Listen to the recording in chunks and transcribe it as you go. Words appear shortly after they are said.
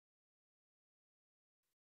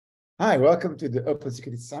Hi, welcome to the Open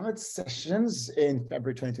Security Summit sessions in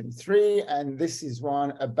February 2023. And this is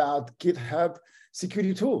one about GitHub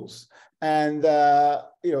security tools. And, what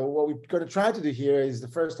we're going to try to do here is the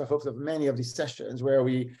first, I hope, of many of these sessions where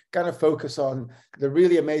we kind of focus on the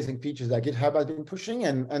really amazing features that GitHub has been pushing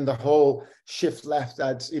and the whole shift left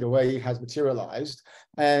that, way has materialized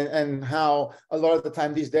and how a lot of the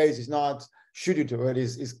time these days is not should you do it,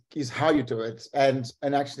 is how you do it and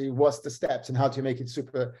actually what's the steps and how to make it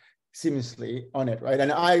super seamlessly on it, right?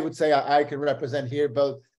 And I would say I can represent here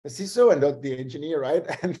both the CISO and the engineer, right?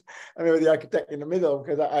 And I mean, the architect in the middle,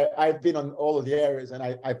 because I've been on all of the areas and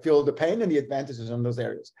I feel the pain and the advantages on those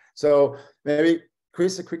areas. So maybe,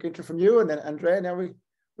 Chris, a quick intro from you, and then André, now we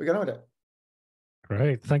get on with it.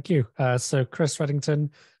 Great, thank you. So Chris Reddington,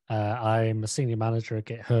 I'm a senior manager at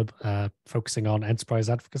GitHub, focusing on enterprise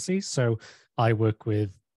advocacy. So I work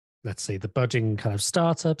with, let's say, the budding kind of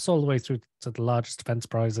startups all the way through to the largest of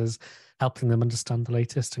enterprises, helping them understand the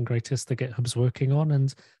latest and greatest that GitHub's working on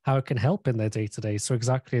and how it can help in their day-to-day. So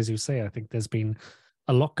exactly as you say, I think there's been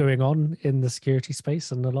a lot going on in the security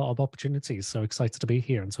space and a lot of opportunities. So excited to be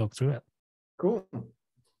here and talk through it. Cool.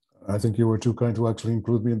 I think you were too kind to actually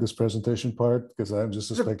include me in this presentation part, because I'm just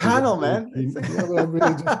suspecting. It's a panel, man. I'm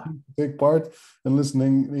really just take part and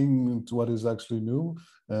listening to what is actually new.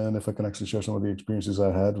 And if I can actually share some of the experiences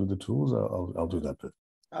I had with the tools, I'll do that bit.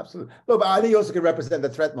 Absolutely. No, but I think you also can represent the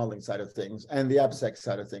threat modeling side of things and the AppSec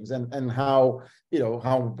side of things, and how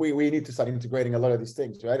how we need to start integrating a lot of these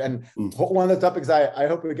things, right? And one of the topics I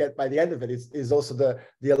hope we get by the end of it is also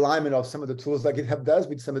the alignment of some of the tools that GitHub does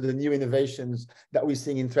with some of the new innovations that we're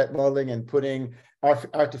seeing in threat modeling and putting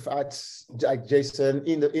artifacts like JSON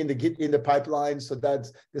in the pipeline, so that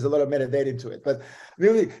there's a lot of metadata into it. But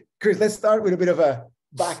really, Chris, let's start with a bit of a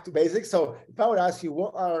back to basics. So if I would ask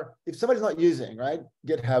you, if somebody's not using, right,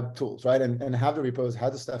 GitHub tools, right, and have the repos,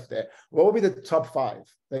 have the stuff there, what would be the top 5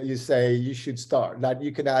 that you say you should start, that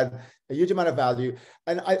you can add a huge amount of value?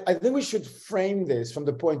 And I think we should frame this from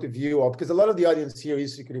the point of view of, because a lot of the audience here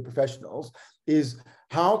is security professionals, is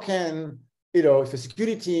how can, if a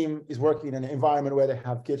security team is working in an environment where they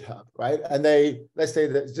have GitHub, right? And let's say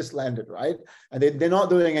that it's just landed, right? And they're not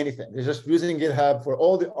doing anything. They're just using GitHub for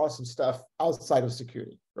all the awesome stuff outside of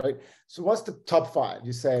security, right? So what's the top 5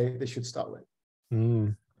 you say they should start with?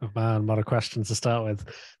 Oh man, what a question to start with.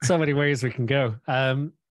 So many ways we can go.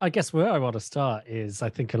 I guess where I want to start is, I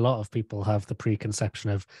think a lot of people have the preconception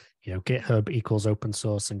of, GitHub equals open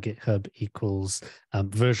source and GitHub equals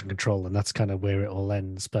version control, and that's kind of where it all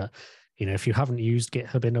ends. But if you haven't used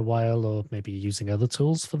GitHub in a while, or maybe using other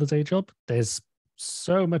tools for the day job, there's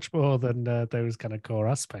so much more than those kind of core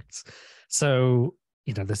aspects. So,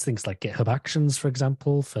 there's things like GitHub Actions, for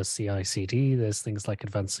example, for CI/CD. There's things like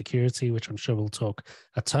advanced security, which I'm sure we'll talk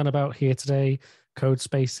a ton about here today. Code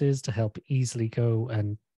spaces to help easily go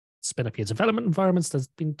and spin up your development environments. There's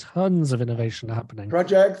been tons of innovation happening.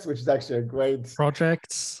 Projects, which is actually a great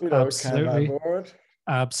projects. Absolutely. Kind of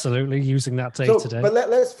Absolutely, using that day to day. But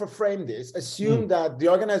let's frame this. Assume that the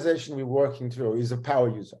organization we're working through is a power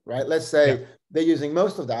user, right? Let's say they're using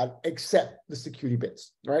most of that except the security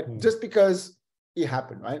bits, right? Just because it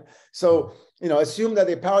happened, right? So, assume that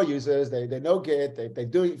they're power users, they know Git, they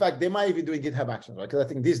do, in fact, they might even do GitHub Actions, right? Because I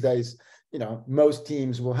think these days, most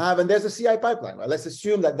teams will have, and there's a CI pipeline, right? Let's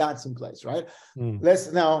assume that that's in place, right?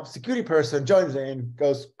 Let's now, security person joins in,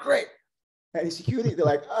 goes, great. And in security, they're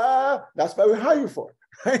like, that's what we hire you for,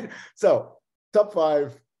 right? So top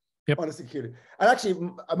 5 on the security. And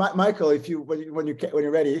actually, Michael, if you when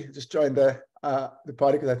you're ready, just join the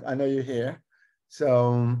party, because I know you're here.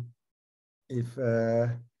 So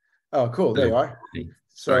oh, cool, there you are.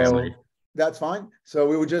 Sorry, that's fine. So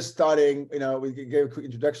we were just starting. We gave a quick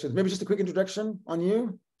introduction. Maybe just a quick introduction on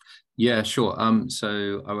you. Yeah, sure.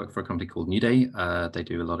 So I work for a company called New Day. They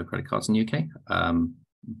do a lot of credit cards in the UK.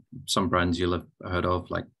 Some brands you'll have heard of,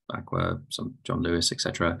 like Aqua, some John Lewis,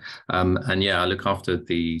 etc. And yeah, I look after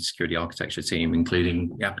the security architecture team,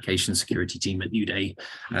 including the application security team at New Day.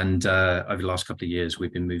 And over the last couple of years,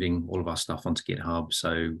 we've been moving all of our stuff onto GitHub.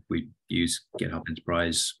 So we use GitHub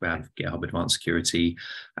Enterprise, we have GitHub Advanced Security,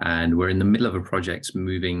 and we're in the middle of a project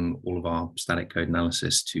moving all of our static code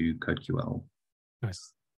analysis to CodeQL.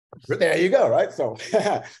 Nice. There you go, right? So,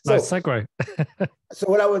 nice segue. So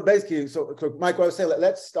what I would basically, Michael, I would say,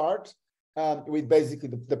 let's start with basically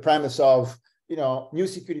the premise of, new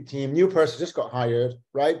security team, new person just got hired,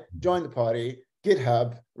 right? Join the party,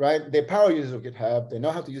 GitHub, right? They're power users of GitHub. They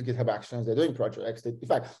know how to use GitHub Actions. They're doing projects. In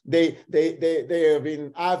fact, they have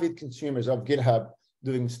been avid consumers of GitHub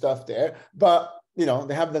doing stuff there, but, they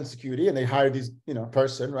haven't done security, and they hired this,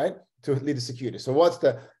 person, right, to lead the security. So what's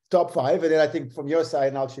the top 5, and then I think from your side,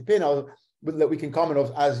 and I'll chip in, we can comment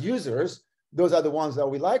of as users, those are the ones that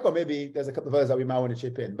we like, or maybe there's a couple of others that we might want to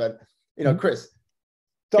chip in. But, Chris,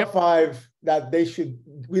 top 5 that they should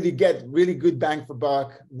really get really good bang for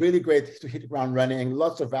buck, really great to hit the ground running,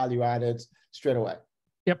 lots of value added straight away.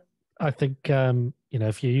 Yep. I think,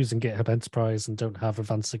 if you're using GitHub Enterprise and don't have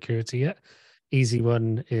advanced security yet, easy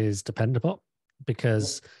one is Dependabot,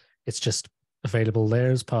 because it's just available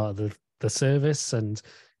there as part of the service, and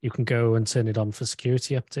you can go and turn it on for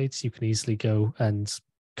security updates. You can easily go and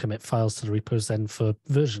commit files to the repos then for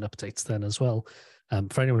version updates then as well.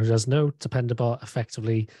 For anyone who doesn't know, Dependabot,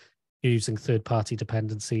 effectively you're using third-party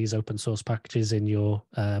dependencies, open source packages in your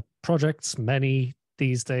projects. Many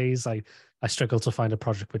these days, I struggle to find a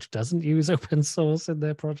project which doesn't use open source in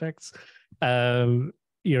their projects.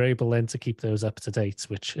 You're able then to keep those up to date,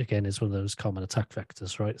 which again is one of those common attack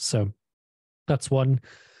vectors, right? So that's one.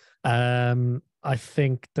 I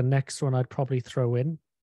think the next one I'd probably throw in,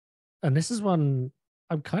 and this is one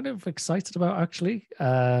I'm kind of excited about actually,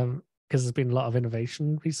 because there's been a lot of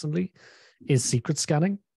innovation recently, is secret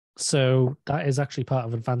scanning. So that is actually part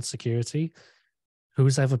of advanced security.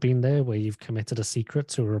 Who's ever been there where you've committed a secret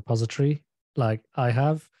to a repository? Like I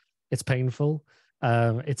have. It's painful.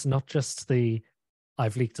 It's not just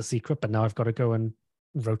I've leaked a secret, but now I've got to go and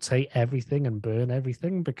rotate everything and burn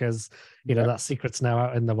everything because that secret's now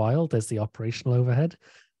out in the wild. There's the operational overhead.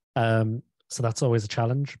 So that's always a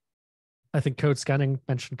challenge. I think code scanning,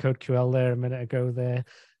 mentioned CodeQL there a minute ago there.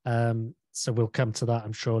 So we'll come to that,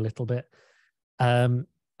 I'm sure, a little bit.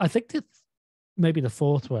 I think that maybe the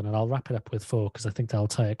fourth one, and I'll wrap it up with 4 because I think that'll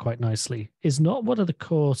tie it quite nicely, is not one of the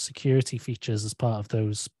core security features as part of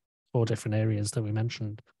those 4 different areas that we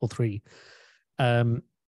mentioned, or 3.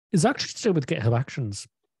 Is actually to do with GitHub Actions.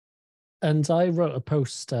 And I wrote a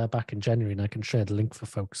post back in January, and I can share the link for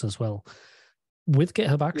folks as well. With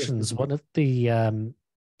GitHub Actions, one of the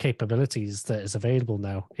capabilities that is available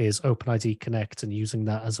now is OpenID Connect, and using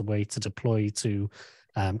that as a way to deploy to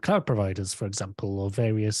cloud providers, for example, or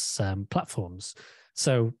various platforms.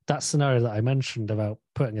 So that scenario that I mentioned about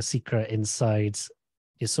putting a secret inside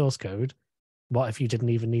your source code, what if you didn't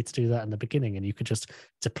even need to do that in the beginning and you could just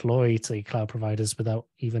deploy to cloud providers without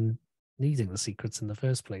even needing the secrets in the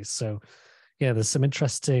first place? So yeah, there's some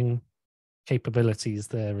interesting capabilities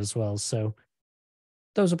there as well. So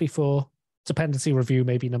those would be 4. Dependency review,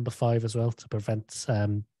 maybe number 5 as well, to prevent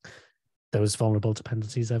those vulnerable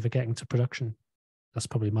dependencies ever getting to production. That's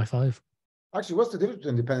probably my 5. Actually, what's the difference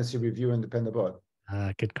between dependency review and Dependabot?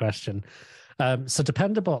 Good question. So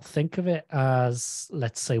Dependabot, think of it as,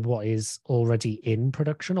 let's say, what is already in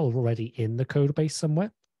production, or already in the code base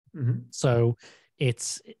somewhere. Mm-hmm. So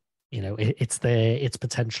it's, it's there, it's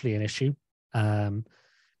potentially an issue.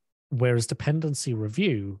 Whereas dependency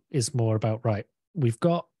review is more about, right, we've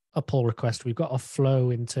got a pull request, we've got a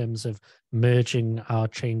flow in terms of merging our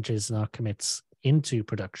changes and our commits into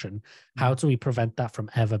production. How do we prevent that from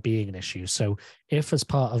ever being an issue? So if as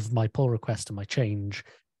part of my pull request and my change,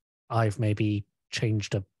 I've maybe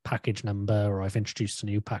changed a package number or I've introduced a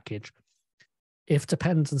new package, if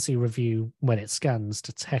dependency review, when it scans,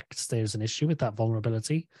 detects there's an issue with that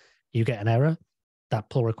vulnerability, you get an error, that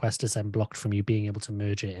pull request is then blocked from you being able to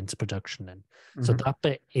merge it into production. And so that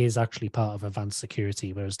bit is actually part of advanced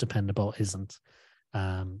security, whereas Dependabot isn't.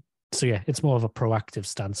 So yeah, it's more of a proactive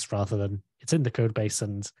stance rather than it's in the code base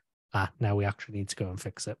and now we actually need to go and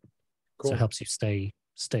fix it. Cool. So it helps you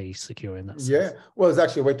stay secure in that sense. Yeah, well, it's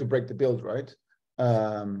actually a way to break the build, right?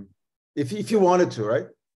 If you wanted to, right?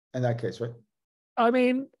 In that case, right? I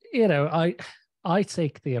mean, I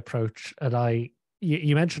take the approach, and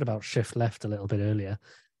you mentioned about shift left a little bit earlier.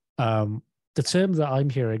 The term that I'm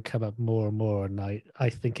hearing come up more and more, and I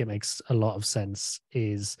think it makes a lot of sense,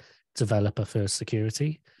 is developer first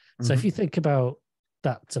security. So if you think about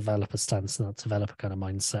that developer stance and that developer kind of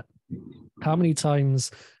mindset, how many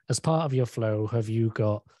times as part of your flow have you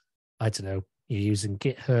got, I don't know, you're using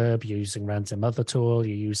GitHub, you're using random other tool,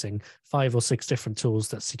 you're using 5 or 6 different tools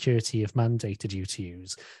that security have mandated you to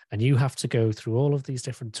use, and you have to go through all of these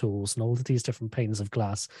different tools and all of these different panes of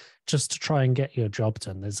glass just to try and get your job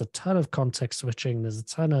done. There's a ton of context switching, there's a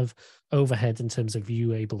ton of overhead in terms of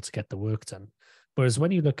you able to get the work done. Whereas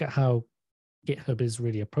when you look at how GitHub is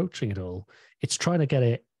really approaching it all, it's trying to get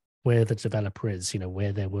it where the developer is,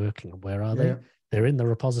 where they're working, where are they? They're in the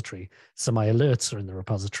repository. So my alerts are in the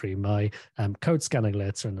repository, my code scanning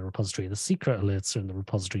alerts are in the repository, the secret alerts are in the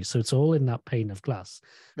repository. So it's all in that pane of glass.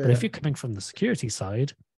 But if you're coming from the security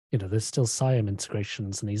side, there's still SIAM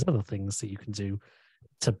integrations and these other things that you can do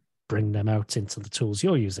to bring them out into the tools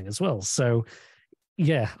you're using as well. So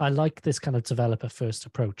yeah, I like this kind of developer first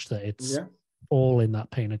approach, that it's all in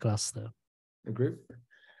that pane of glass, though. Agree.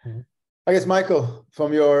 Mhm. I guess, Michael,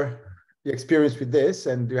 from your experience with this,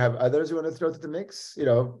 and do you have others you want to throw to the mix?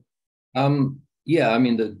 Yeah, I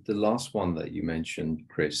mean, the last one that you mentioned,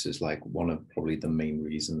 Chris, is like one of probably the main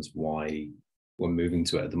reasons why we're moving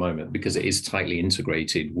to it at the moment, because it is tightly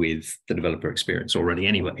integrated with the developer experience already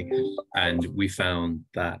anyway. And we found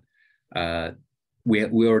that we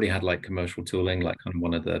already had like commercial tooling, like kind of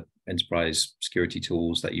one of the enterprise security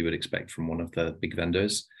tools that you would expect from one of the big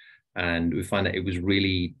vendors. And we find that it was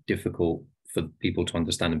really difficult for people to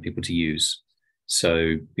understand and people to use.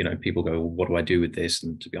 So, people go, well, what do I do with this?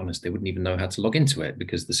 And to be honest, they wouldn't even know how to log into it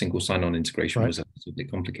because the single sign-on integration was a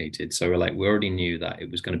bit complicated. So we already knew that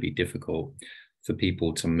it was going to be difficult for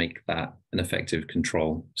people to make that an effective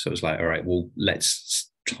control. So it was like, all right, well,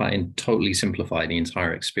 let's try and totally simplify the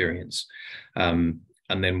entire experience. And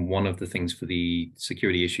then one of the things for the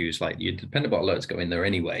security issues, like you dependable alerts go in there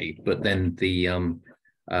anyway, but then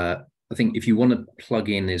I think if you want to plug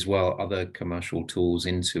in as well other commercial tools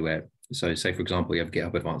into it, so say, for example, you have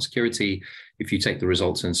GitHub Advanced Security. If you take the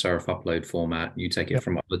results in Serif upload format, you take it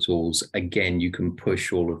from other tools, again, you can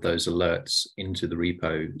push all of those alerts into the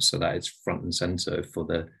repo so that it's front and center for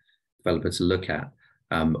the developer to look at.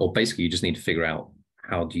 Or basically, you just need to figure out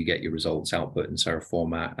how do you get your results output in Serif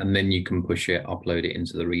format, and then you can push it, upload it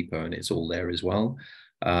into the repo, and it's all there as well.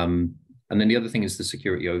 And then the other thing is the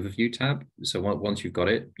security overview tab. So once you've got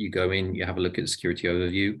it, you go in, you have a look at the security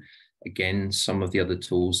overview. Again, some of the other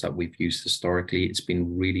tools that we've used historically, it's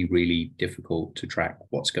been really, really difficult to track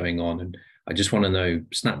what's going on. And I just want to know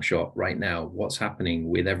snapshot right now, what's happening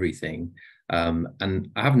with everything. And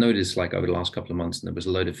I have noticed like over the last couple of months, and there was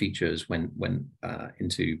a load of features went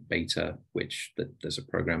into beta, which there's a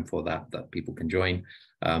program for that people can join.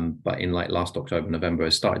 But in like last October, November, I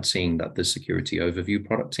started seeing that the security overview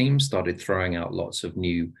product team started throwing out lots of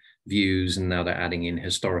new views, and now they're adding in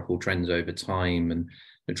historical trends over time, and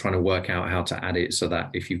they're trying to work out how to add it so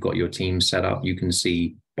that if you've got your team set up, you can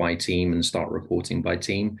see by team and start reporting by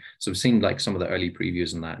team. So I've seen like some of the early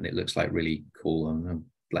previews and that, and it looks like really cool, and I'm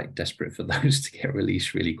like desperate for those to get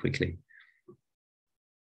released really quickly.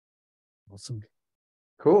 Awesome.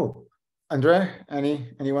 Cool. André,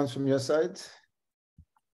 any ones from your side?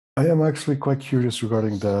 I am actually quite curious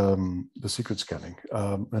regarding the secret scanning.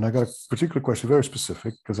 And I got a particular question, very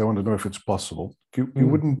specific, because I want to know if it's possible. You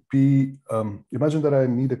wouldn't be, imagine that I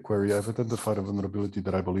need a query. I've identified a vulnerability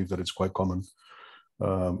that I believe that it's quite common,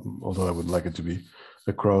 although I would like it to be,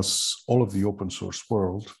 across all of the open source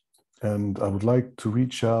world. And I would like to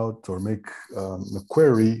reach out or make a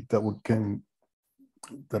query that will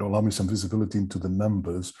allow me some visibility into the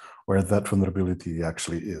numbers where that vulnerability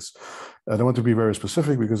actually is. I don't want to be very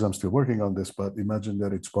specific because I'm still working on this, but imagine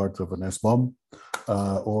that it's part of an SBOM,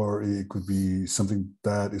 or it could be something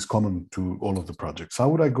that is common to all of the projects. How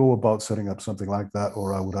would I go about setting up something like that,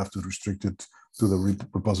 or I would have to restrict it to the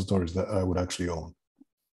repositories that I would actually own?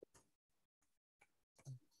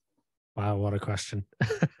 Wow, what a question.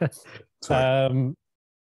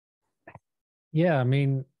 Yeah, I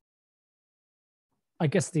mean, I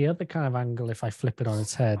guess the other kind of angle, if I flip it on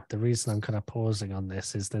its head, the reason I'm kind of pausing on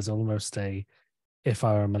this is there's almost if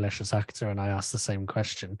I were a malicious actor and I asked the same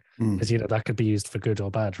question, because, that could be used for good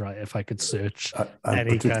or bad, right? If I could search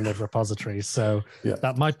any kind of repository. So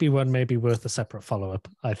that might be one maybe worth a separate follow-up,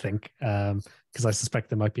 I think, because I suspect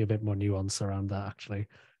there might be a bit more nuance around that, actually.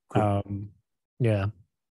 Cool. Yeah.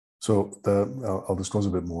 So I'll disclose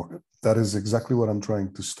a bit more. That is exactly what I'm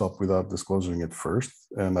trying to stop without disclosing it first.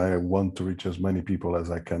 And I want to reach as many people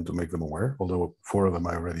as I can to make them aware, although 4 of them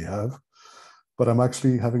I already have. But I'm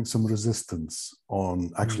actually having some resistance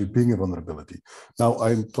on actually being a vulnerability. Now,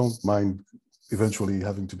 I don't mind eventually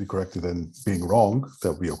having to be corrected and being wrong.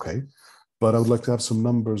 That'll be okay. But I would like to have some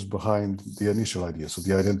numbers behind the initial idea, so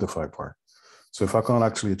the identify part. So if I can't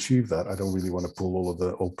actually achieve that, I don't really want to pull all of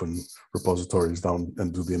the open repositories down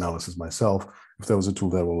and do the analysis myself. If there was a tool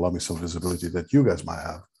that will allow me some visibility that you guys might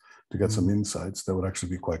have to get some insights, that would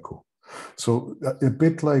actually be quite cool. So a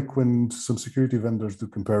bit like when some security vendors do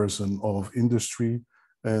comparison of industry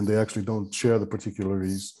and they actually don't share the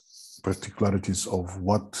particularities of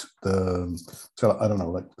what so I don't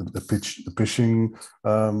know, like the phishing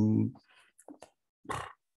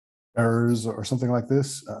errors or something like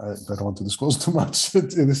this. I don't want to disclose too much.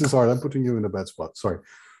 This is hard. I'm putting you in a bad spot. Sorry.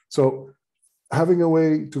 So having a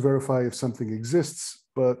way to verify if something exists,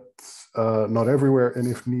 but not everywhere, and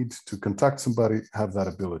if need to contact somebody, have that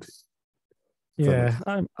ability. Yeah,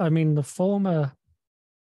 I mean, the former,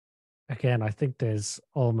 again, I think there's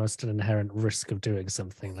almost an inherent risk of doing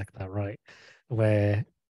something like that, right? Where,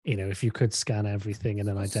 if you could scan everything and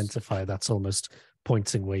then identify, that's almost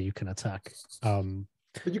pointing where you can attack.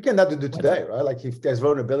 But you cannot do today, right? Like if there's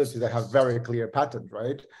vulnerabilities that have very clear patterns,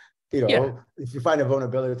 right? If you find a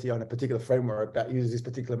vulnerability on a particular framework that uses this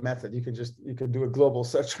particular method, you can do a global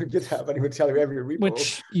search on GitHub and it would tell you every repo.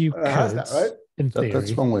 Which you could, that, right? In theory.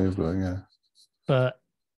 That's one way of doing it. But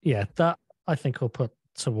yeah, that I think we'll put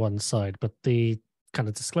to one side. But the kind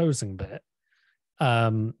of disclosing bit,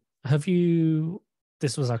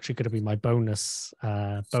 this was actually going to be my bonus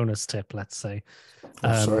tip, let's say.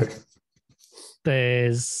 Sorry.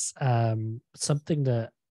 There's something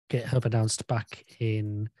that GitHub announced back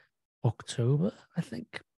in October, I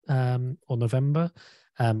think, or November,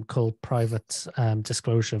 called private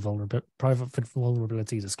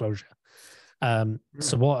vulnerability disclosure.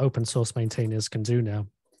 So what open source maintainers can do now,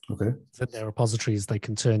 in their repositories, they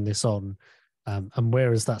can turn this on. And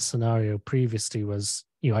whereas that scenario previously was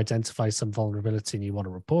you identify some vulnerability and you want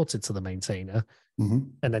to report it to the maintainer,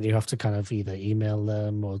 and then you have to kind of either email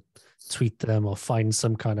them or tweet them or find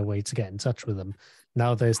some kind of way to get in touch with them.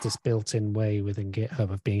 Now there's this built-in way within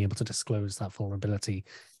GitHub of being able to disclose that vulnerability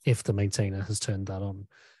if the maintainer has turned that on.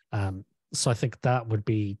 So I think that would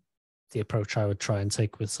be the approach I would try and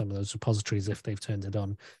take with some of those repositories if they've turned it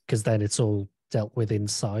on, because then it's all dealt with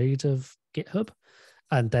inside of GitHub.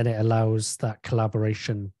 And then it allows that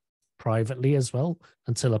collaboration privately as well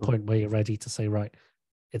until a point where you're ready to say, right,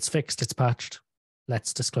 it's fixed, it's patched,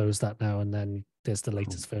 let's disclose that now. And then there's the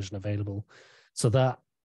latest version available. So that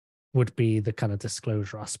would be the kind of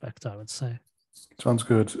disclosure aspect, I would say. Sounds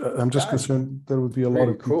good. I'm just concerned there would be a lot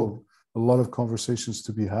of people, a lot of conversations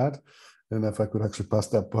to be had. And if I could actually pass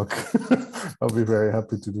that buck, I'll be very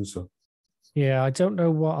happy to do so. Yeah, I don't know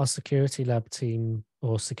what our security lab team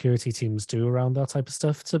or security teams do around that type of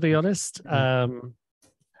stuff, to be honest.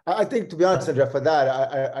 I think, to be honest, André, for that,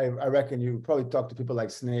 I reckon you probably talk to people like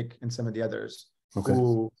Snake and some of the others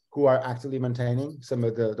who are actively maintaining some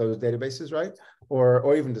of those databases, right?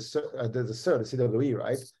 Or even the CWE,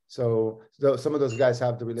 right? So some of those guys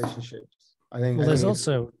have the relationships. I think. Well, there's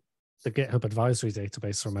also the GitHub advisory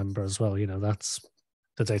database, remember, as well. That's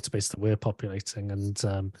the database that we're populating, and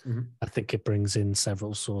I think it brings in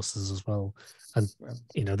several sources as well. And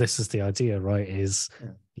this is the idea, right? Is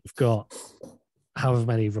you've got however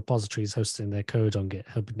many repositories hosting their code on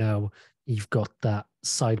GitHub now. You've got that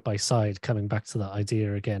side by side, coming back to that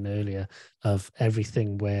idea again earlier of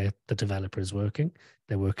everything where the developer is working.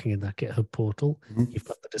 They're working in that GitHub portal. You've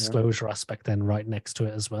got the disclosure aspect then right next to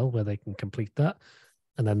it as well, where they can complete that.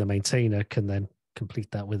 And then the maintainer can then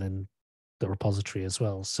complete that within the repository as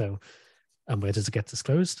well. So, and where does it get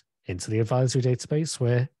disclosed? Into the advisory database,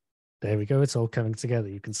 where there we go, it's all coming together.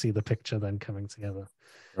 You can see the picture then coming together.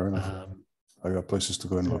 Fair enough. I got places to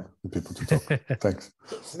go and look and people to talk. Thanks.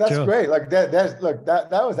 So that's great. Like that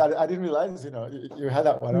was I didn't realize you had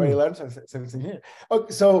that one. I already learned something here.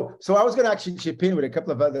 Okay, so I was going to actually chip in with a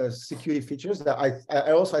couple of other security features that I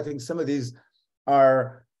think some of these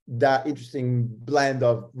are that interesting blend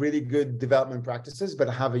of really good development practices, but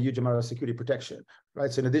have a huge amount of security protection,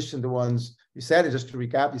 right? So in addition to the ones you said, and just to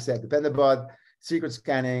recap, you said Dependabot, secret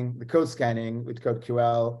scanning, the code scanning with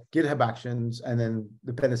CodeQL, GitHub Actions, and then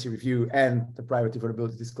dependency review and the private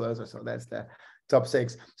vulnerability disclosure. So that's the top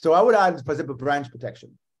 6. So I would add, for example, branch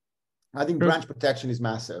protection. I think branch protection is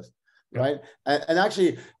massive, right? And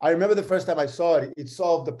actually, I remember the first time I saw it, it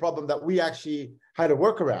solved the problem that we actually had a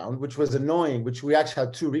workaround, which was annoying, which we actually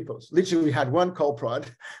had 2 repos. Literally, we had one called prod,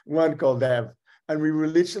 one called dev, and we would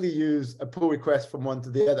literally use a pull request from one to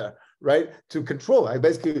the other, right? To control. I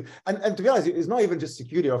basically, and to be honest, it's not even just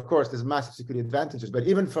security. Of course, there's massive security advantages, but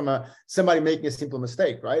even from somebody making a simple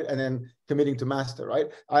mistake, right? And then committing to master, right?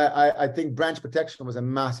 I think branch protection was a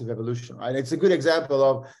massive evolution, right? It's a good example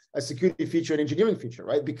of a security feature and engineering feature,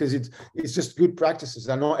 right? Because it's just good practices.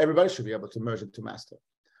 I know everybody should be able to merge it to master,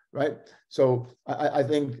 right? So I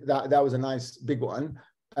think that was a nice big one.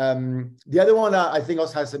 The other one I think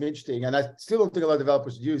also has some interesting, and I still don't think a lot of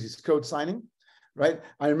developers use, is code signing. Right.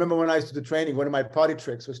 I remember when I used to do training, one of my party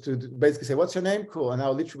tricks was to basically say, "What's your name?" Cool. And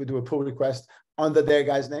I'll literally do a pull request under their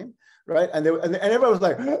guy's name. Right. And everyone was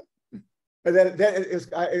like, and then it's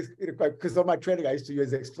because of my training, I used to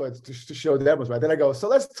use exploits to show demos. Right. Then I go, so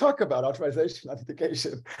let's talk about authorization,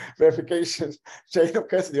 authentication, verification, chain of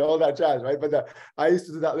custody, all that jazz. Right. But I used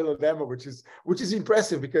to do that little demo, which is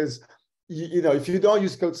impressive because if you don't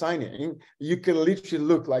use code signing, you can literally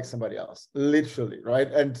look like somebody else, literally, right?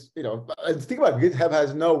 And and think about it, GitHub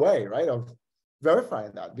has no way, right, of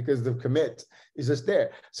verifying that because the commit is just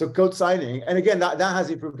there. So code signing, and again, that has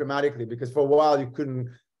improved dramatically because for a while you couldn't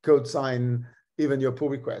code sign even your pull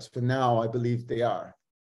requests, but now I believe they are.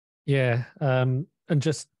 Yeah, and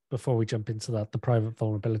just before we jump into that, the private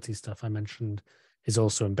vulnerability stuff I mentioned is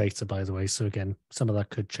also in beta, by the way. So again, some of that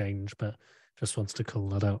could change, but just wanted to call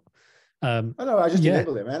that out. I know, I just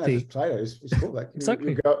enabled it, man. I just tried it. It's cool. Like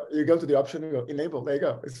exactly. you go to the option, you go enable. There you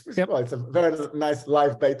go. It's yep. Cool. It's a very nice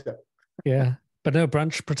live beta. Yeah, but no,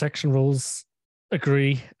 branch protection rules.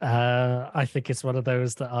 Agree. I think it's one of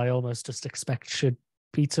those that I almost just expect should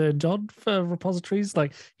be turned on for repositories.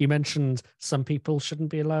 Like you mentioned, some people shouldn't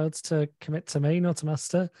be allowed to commit to main or to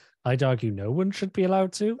master. I'd argue no one should be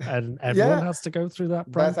allowed to, and everyone has to go through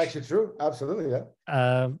that branch. That's actually true. Absolutely,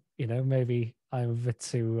 yeah. Maybe I'm a bit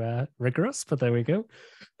too rigorous, but there we go.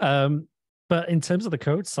 But in terms of the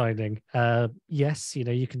code signing, yes,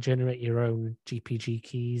 you can generate your own GPG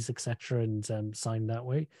keys, etc., and sign that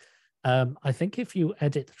way. I think if you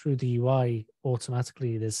edit through the UI,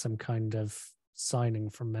 automatically there's some kind of signing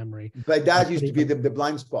from memory. But that used to be the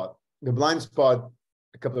blind spot. The blind spot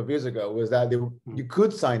a couple of years ago was that you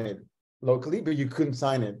could sign it locally, but you couldn't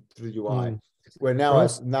sign it through the UI. Where now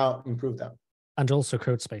it's now improved that. And also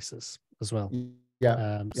code spaces as well.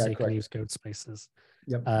 Yeah. So you can use code spaces.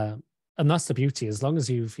 Yep. And that's the beauty. As long as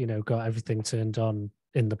you've got everything turned on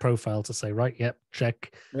in the profile to say, right, yep,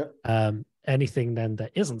 check. Yep. Anything then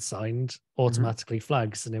that isn't signed automatically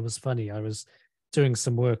flags. And it was funny. I was doing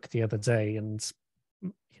some work the other day, and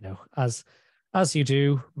as you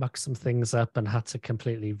do, muck some things up and had to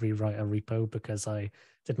completely rewrite a repo because I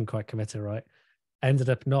didn't quite commit it right. Ended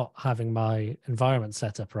up not having my environment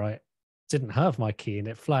set up right. Didn't have my key, and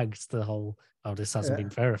it flagged the whole, this hasn't been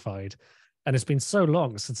verified. And it's been so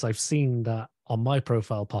long since I've seen that on my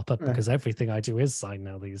profile pop up because everything I do is signed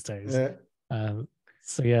now these days.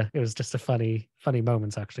 So yeah, it was just a funny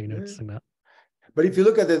moment actually noticing that. But if you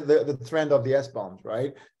look at the trend of the S-bombs,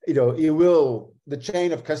 right? The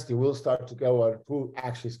chain of custody will start to go on who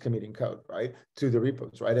actually is committing code, right? To the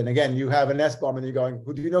repos, right? And again, you have an S-bomb and you're going,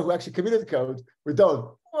 who do you know who actually committed the code? We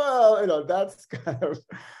don't. Well, that's kind of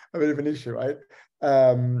a bit of an issue, right?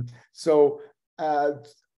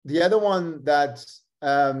 The other one that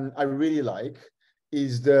I really like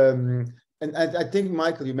is and I think,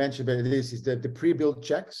 Michael, you mentioned about this, is the pre-built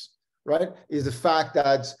checks, right? Is the fact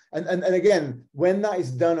that, and again, when that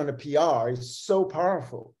is done on a PR, it's so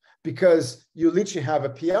powerful because you literally have a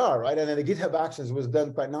PR, right? And then the GitHub Actions was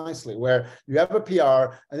done quite nicely where you have a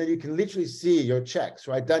PR and then you can literally see your checks,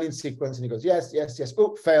 right? Done in sequence, and he goes, yes, yes, yes,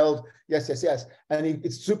 oh, failed, yes, yes, yes. And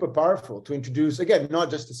it's super powerful to introduce, again, not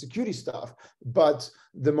just the security stuff, but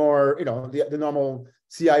the more, the normal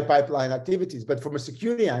CI pipeline activities. But from a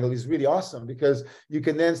security angle, it's really awesome because you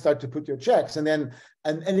can then start to put your checks, and then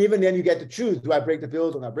and even then you get to choose, do I break the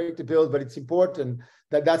build or not break the build? But it's important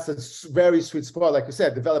that's a very sweet spot, like you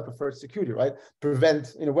said, developer first security, right?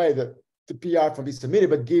 Prevent in a way the PR from being submitted,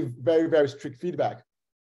 but give very, very strict feedback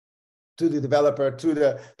to the developer, to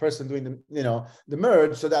the person doing the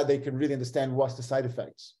merge, so that they can really understand what's the side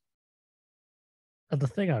effects. And the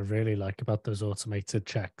thing I really like about those automated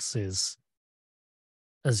checks is,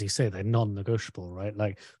 as you say, they're non-negotiable, right?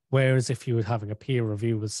 Like, whereas if you were having a peer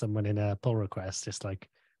review with someone in a pull request, it's like,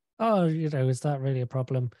 is that really a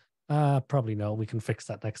problem? Probably not. We can fix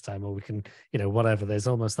that next time, or we can, whatever. There's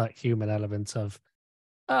almost that human element of,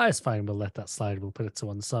 it's fine, we'll let that slide, we'll put it to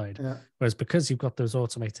one side. Yeah. Whereas because you've got those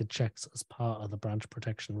automated checks as part of the branch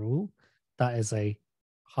protection rule, that is a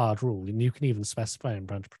hard rule. And you can even specify in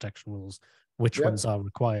branch protection rules which ones are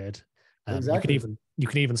required. Exactly. You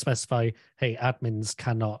can even specify, hey, admins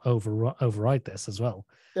cannot override this as well.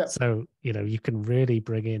 Yeah. So you can really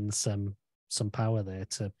bring in some power there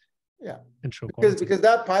to ensure quality. Because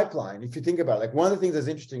that pipeline, if you think about it, like one of the things that's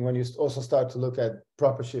interesting when you also start to look at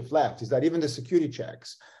proper shift left is that even the security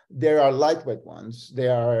checks, there are lightweight ones,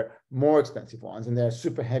 there are more expensive ones, and there are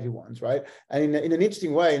super heavy ones, right? And in an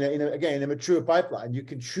interesting way, in a mature pipeline, you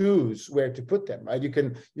can choose where to put them, right? You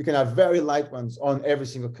can have very light ones on every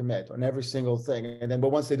single commit, on every single thing, and then, but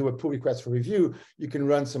once they do a pull request for review, you can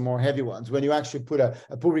run some more heavy ones. When you actually put a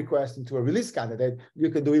pull request into a release candidate, you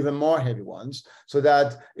can do even more heavy ones, so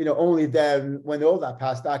that only then when all that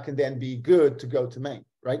passed, that can then be good to go to main,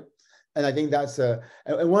 right? And I think that's and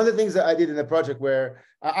one of the things that I did in the project where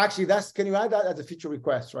actually can you add that as a feature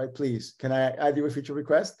request, right? Please, can I add you a feature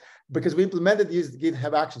request? Because we implemented these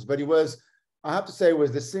GitHub Actions, but I have to say, it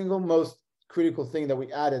was the single most critical thing that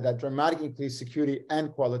we added that dramatically increased security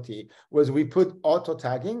and quality was we put auto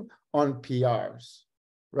tagging on PRs,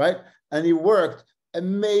 right? And it worked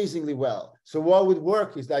amazingly well. So what would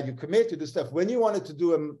work is that you commit to do stuff when you wanted to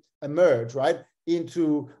do a merge, right?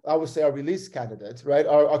 Into, I would say, a release candidate, right?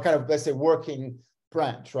 Or kind of, let's say, working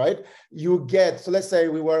branch, right? You get, so let's say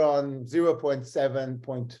we were on 0.7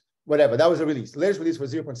 whatever. That was a release. The latest release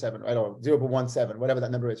was 0.7, right? Or 0.17, whatever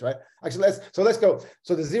that number is, right? Actually, let's go.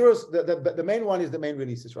 So the zeros, the main one is the main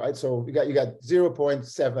releases, right? So you got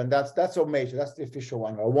 0.7. That's so major. That's the official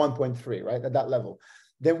one, or 1.3, right? At that level.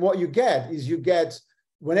 Then what you get is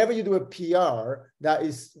whenever you do a PR, that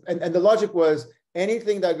is, and the logic was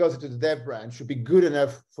anything that goes into the dev branch should be good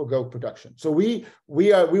enough for Go production. So we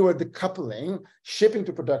were decoupling shipping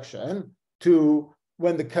to production to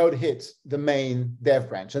when the code hits the main dev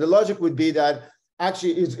branch. And the logic would be that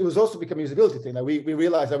actually it was also become a usability thing. That we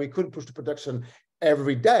realized that we couldn't push to production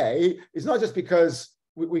every day. It's not just because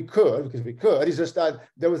we could, it's just that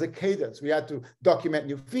there was a cadence. We had to document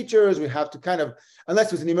new features. We have to kind of, unless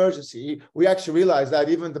it was an emergency, we actually realized that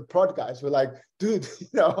even the prod guys were like, dude,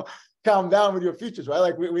 calm down with your features, right?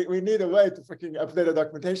 Like we need a way to freaking update the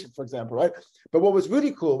documentation, for example, right? But what was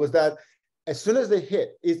really cool was that as soon as they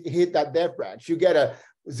hit that dev branch, you get a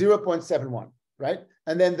 0.71, right?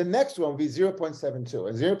 And then the next one will be 0.72 and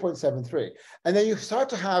 0.73. And then you start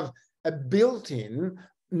to have a built-in,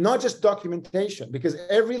 not just documentation, because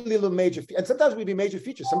every little major, and sometimes it would be major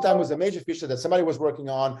features. Sometimes it was a major feature that somebody was working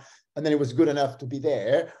on, and then it was good enough to be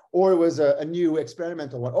there, or it was a new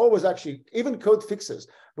experimental one, or it was actually even code fixes.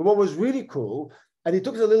 But what was really cool, and it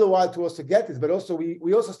took us a little while to also get this, but also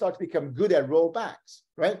we also start to become good at rollbacks,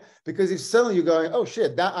 right? Because if suddenly you're going, oh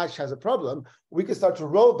shit, that actually has a problem, we can start to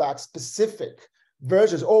roll back specific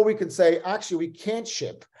versions, or we can say, actually, we can't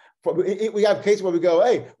ship. We have cases where we go,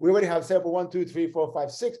 hey, we already have 7.1, 2, 3, 4,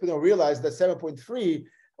 5, 6, but then realize that 7.3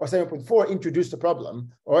 or 7.4 introduced a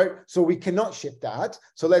problem, all right? So we cannot ship that.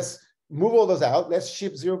 So let's move all those out. Let's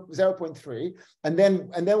ship 0.3. And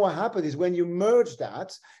then what happens is when you merge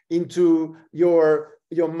that into your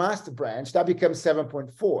master branch, that becomes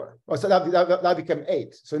 7.4. Or so that become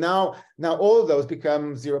 8. So now all of those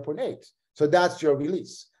become 0.8. So that's your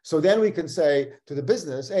release. So then we can say to the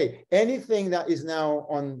business, hey, anything that is now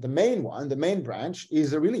on the main one, the main branch,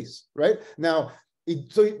 is a release, right? Now, it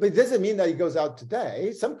doesn't mean that it goes out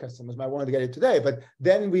today. Some customers might want to get it today, but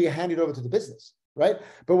then we hand it over to the business, right?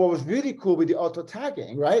 But what was really cool with the auto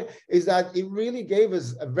tagging, right, is that it really gave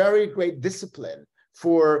us a very great discipline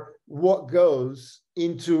for what goes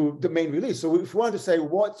into the main release. So if we wanted to say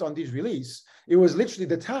what's on this release, it was literally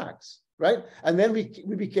the tags, right? And then we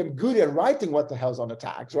became good at writing what the hell's on the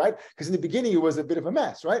tags, right? Because in the beginning, it was a bit of a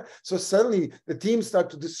mess, right? So suddenly the teams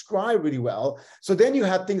start to describe really well. So then you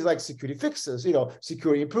had things like security fixes,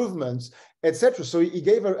 security improvements, etc. So it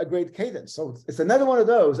gave a great cadence. So it's another one of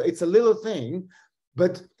those. It's a little thing,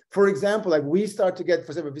 but for example, like we start to get,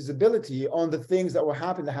 for example, visibility on the things that were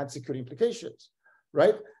happening that had security implications,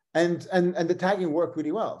 right? And the tagging worked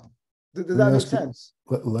really well. Does that make sense?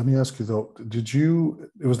 Let me ask you though,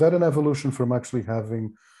 was that an evolution from actually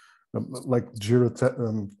having like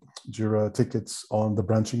Jira tickets on the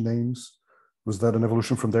branching names? Was that an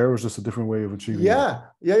evolution from there, or was this a different way of achieving Yeah,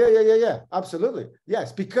 absolutely.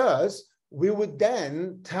 Yes, because we would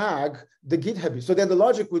then tag the GitHub. So then the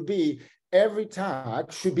logic would be every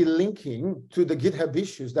tag should be linking to the GitHub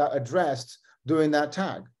issues that are addressed during that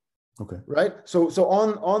tag. Okay. Right. So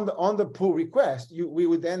on the pull request, we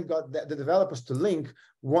would then got the developers to link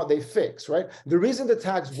what they fix. Right. The reason the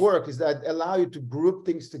tags work is that allow you to group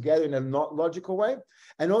things together in a not logical way,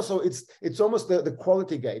 and also it's almost the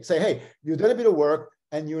quality gate. Say, hey, you've done a bit of work,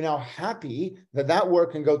 and you're now happy that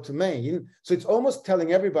work can go to main. So it's almost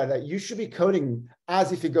telling everybody that you should be coding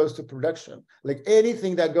as if it goes to production. Like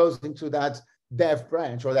anything that goes into that dev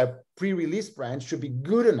branch or that pre-release branch should be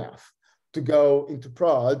good enough to go into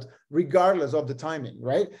prod, regardless of the timing,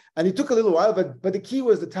 right? And it took a little while, but the key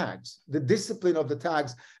was the tags, the discipline of the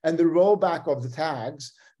tags, and the rollback of the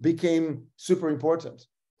tags became super important.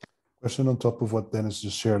 Question on top of what Dinis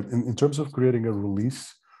just shared. In terms of creating a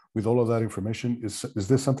release with all of that information, is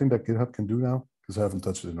this something that GitHub can do now? Because I haven't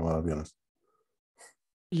touched it in a while, I'll be honest.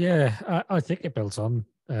 Yeah, I think it builds on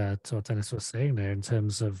to what Dinis was saying there in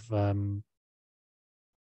terms of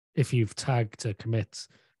if you've tagged a commit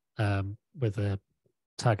with a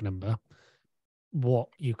tag number, what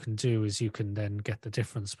you can do is you can then get the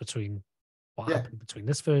difference between what happened between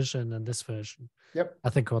this version and this version. Yep. I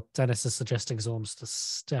think what Dinis is suggesting is almost a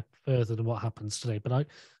step further than what happens today. But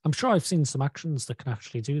I'm sure I've seen some actions that can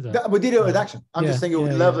actually do that. We did it with action. I'm just saying it would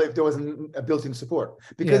be lovely if there was a built-in support,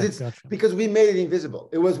 because because we made it invisible.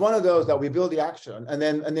 It was one of those that we build the action and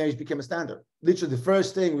then it became a standard. Literally the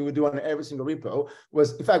first thing we would do on every single repo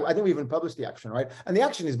was, in fact, I think we even published the action, right? And the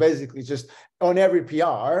action is basically just on every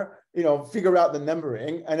PR, figure out the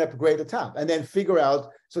numbering and upgrade the tab, and then figure out.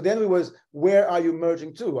 So then where are you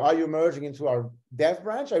merging to? Are you merging into our dev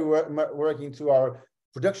branch? Are you working to our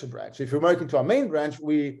production branch. So if you're working to our main branch,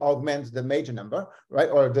 we augment the major number, right?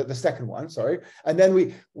 Or the second one, sorry. And then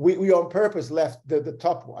we on purpose left the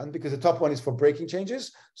top one, because the top one is for breaking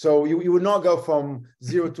changes. So you would not go from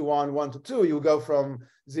 0 to 1, 1 to 2. You would go from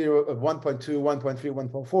 1.2, 1.3,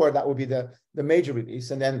 1.4. That would be the major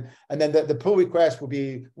release. And then the pull request will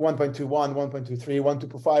be 1.21, 1.23,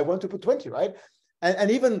 1.25, 1.20, right?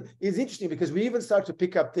 And even it's interesting because we even start to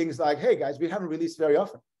pick up things like, hey guys, we haven't released very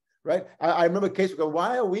often. Right. I remember a case we go,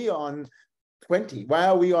 why are we on 20? Why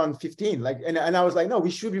are we on 15? Like, and I was like, no,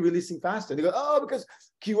 we should be releasing faster. And they go, oh, because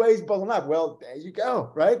QA is bottling up. Well, there you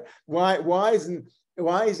go. Right. Why isn't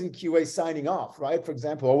QA signing off, right? For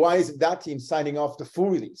example, or why isn't that team signing off the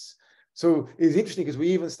full release? So it's interesting because we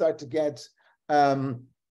even start to get the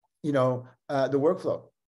workflow.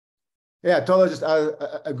 Yeah, Tola just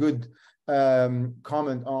a good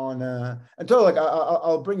comment on and Tola, like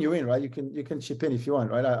I'll bring you in, right? You can chip in if you want,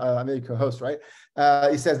 right? I'm a co-host, right?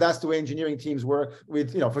 He says that's the way engineering teams work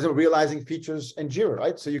with, for example, realizing features and Jira,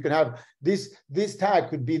 right? So you can have this tag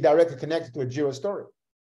could be directly connected to a Jira story,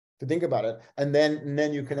 to think about it, and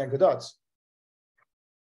then you connect the dots.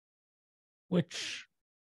 Which,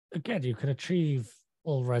 again, you can achieve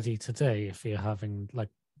already today if you're having like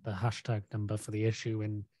the hashtag number for the issue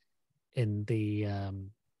in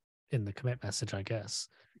the commit message, I guess,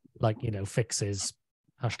 like, fixes,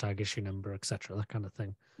 hashtag issue number, etc., that kind of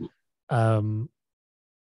thing.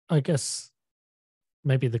 I guess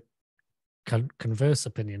maybe the converse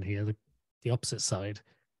opinion here, the opposite side.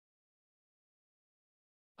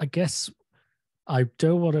 I guess I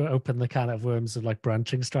don't want to open the can of worms of like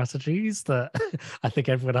branching strategies that I think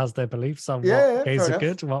everyone has their beliefs on what ways are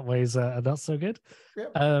good, what ways are not so good.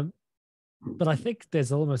 Yeah. But I think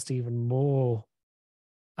there's almost even more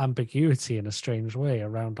ambiguity in a strange way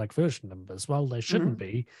around like version numbers. Well, there shouldn't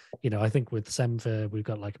be. I think with Semver, we've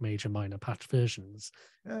got like major, minor patch versions.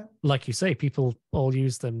 Yeah. Like you say, people all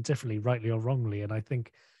use them differently, rightly or wrongly. And I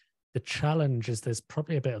think the challenge is there's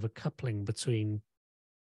probably a bit of a coupling between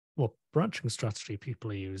what branching strategy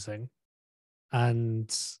people are using and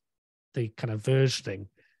the kind of versioning.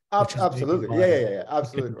 Absolutely. Yeah,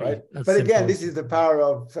 absolutely. Right. But again, this is the power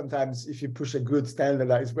of sometimes if you push a good standard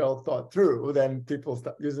that is well thought through, then people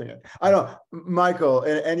start using it. I don't know, Michael,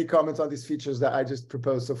 any comments on these features that I just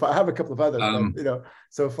proposed so far? I have a couple of others, but,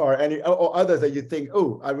 so far, any or others that you think,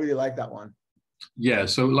 oh, I really like that one. Yeah,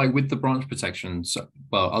 so like with the branch protection,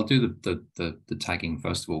 well, I'll do the tagging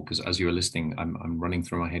first of all, because as you were listening, I'm running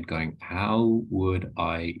through my head going, how would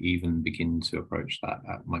I even begin to approach that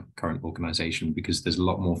at my current organization? Because there's a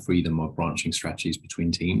lot more freedom of branching strategies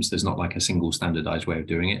between teams. There's not like a single standardized way of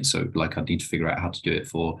doing it. So like I need to figure out how to do it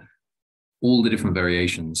for all the different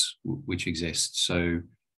variations which exist. So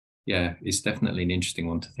yeah, it's definitely an interesting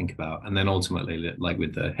one to think about. And then ultimately, like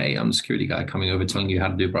with the, hey, I'm the security guy coming over telling you how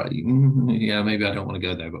to do it. Yeah, maybe I don't want to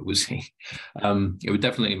go there, but we'll see. It would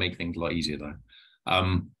definitely make things a lot easier though.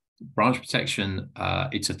 Branch protection,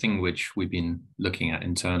 it's a thing which we've been looking at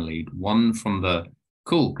internally. One from the,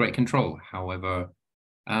 cool, great control. However,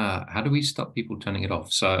 how do we stop people turning it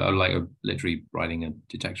off? So I like literally writing a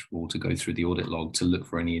detection rule to go through the audit log to look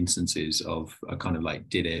for any instances of a kind of like,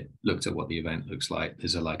 did it, looked at what the event looks like.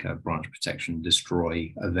 There's like a branch protection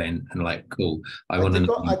destroy event and like, cool. I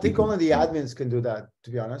think only the admins can do that,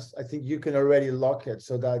 to be honest. I think you can already lock it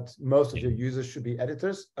so that most of your users should be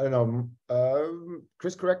editors. I don't know,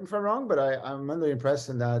 Chris, correct me if I'm wrong, but I'm under the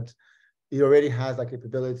impression that it already has that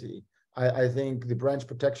capability. I think the branch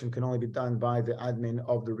protection can only be done by the admin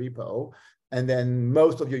of the repo, and then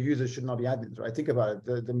most of your users should not be admins, right? Think about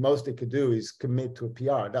it. The most they could do is commit to a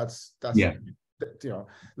PR. That's yeah.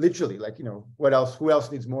 Literally, like, what else? Who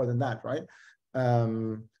else needs more than that, right?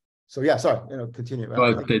 So yeah, sorry, continue.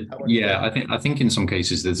 I think in some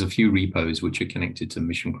cases there's a few repos which are connected to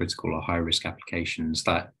mission critical or high risk applications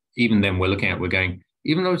that even then we're going.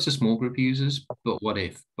 Even though it's a small group of users, but what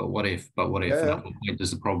if? Yeah. And at what point does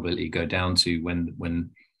the probability go down to when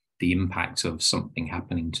the impact of something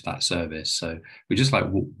happening to that service? So we're just like,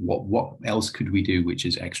 what else could we do which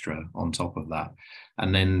is extra on top of that?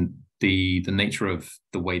 And then the nature of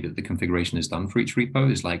the way that the configuration is done for each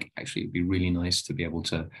repo is like, actually, it'd be really nice to be able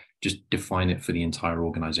to just define it for the entire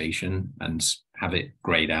organization and have it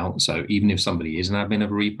grayed out. So even if somebody is an admin of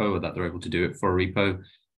a repo or that they're able to do it for a repo,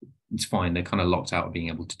 it's fine. They're kind of locked out of being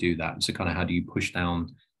able to do that. So kind of how do you push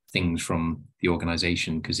down things from the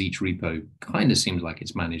organization? Because each repo kind of seems like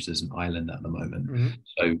it's managed as an island at the moment. Mm-hmm.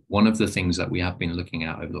 So one of the things that we have been looking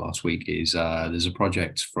at over the last week is there's a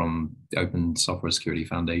project from the Open Software Security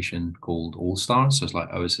Foundation called All-Star. So it's like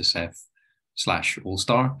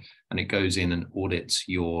OSSF/All-Star. And it goes in and audits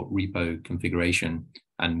your repo configuration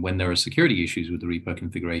And when there are security issues with the repo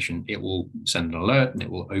configuration, it will send an alert and it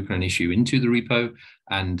will open an issue into the repo.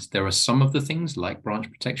 And there are some of the things like branch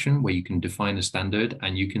protection where you can define a standard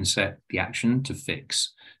and you can set the action to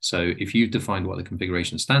fix. So if you've defined what the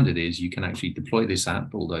configuration standard is, you can actually deploy this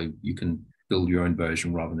app, although you can build your own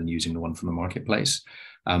version rather than using the one from the marketplace.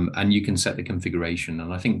 And you can set the configuration.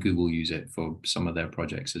 And I think Google use it for some of their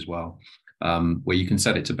projects as well, where you can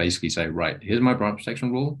set it to basically say, right, here's my branch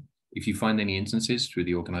protection rule. If you find any instances through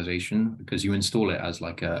the organization, because you install it as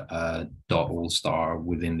like a .all-star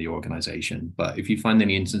within the organization, but if you find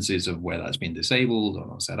any instances of where that's been disabled or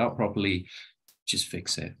not set up properly, just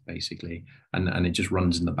fix it basically. And it just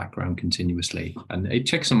runs in the background continuously. And it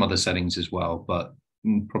checks some other settings as well, but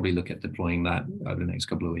probably look at deploying that over the next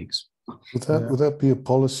couple of weeks. Would that be a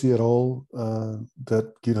policy at all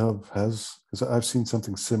that GitHub has? Because I've seen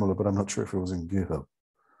something similar, but I'm not sure if it was in GitHub.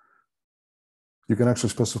 You can actually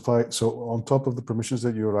specify, so on top of the permissions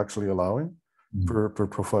that you're actually allowing per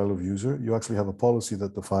profile of user, you actually have a policy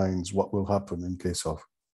that defines what will happen in case of.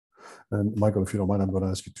 And Michael, if you don't mind, I'm going to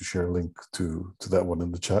ask you to share a link to that one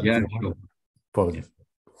in the chat. Yeah, sure. Apologies.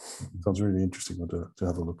 Yeah. Sounds really interesting to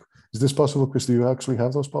have a look. Is this possible, Chris? Do you actually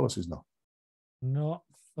have those policies now? Not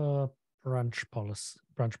for branch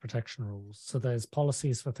protection rules. So there's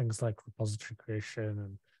policies for things like repository creation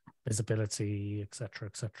and visibility, et cetera,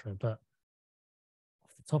 but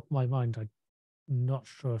off the top of my mind, I'm not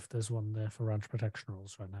sure if there's one there for branch protection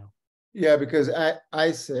rules right now. Yeah, because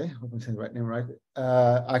I say, hope I'm saying the right name right.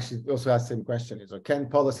 Actually, also asked the same question: is can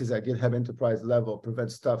policies at GitHub enterprise level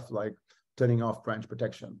prevent stuff like turning off branch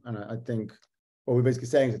protection? And I think what we're basically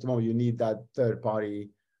saying is at the moment you need that third-party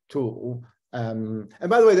tool. And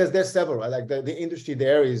by the way, there's several, right? Like the industry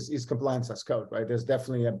there is compliance as code, right? There's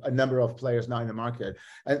definitely a number of players now in the market,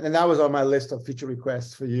 and that was on my list of feature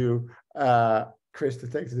requests for you, Chris, to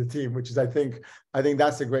take to the team, which is I think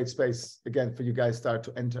that's a great space again for you guys start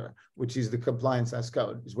to enter, which is the compliance as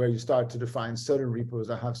code, is where you start to define certain repos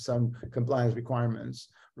that have some compliance requirements,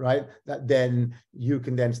 right? That then you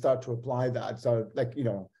can then start to apply that. So like,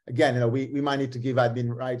 again, we might need to give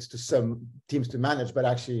admin rights to some teams to manage, but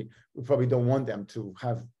actually we probably don't want them to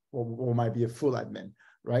have what might be a full admin,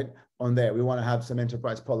 right? On there, we want to have some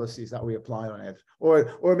enterprise policies that we apply on it,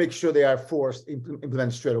 or make sure they are forced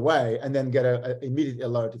implemented straight away, and then get an immediate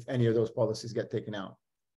alert if any of those policies get taken out,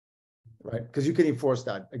 right? Because you can enforce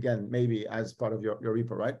that again, maybe as part of your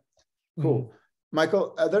repo, right? Cool,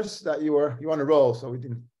 Michael. Others that you want to roll, so we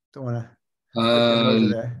don't want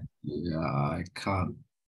to. Yeah, I can't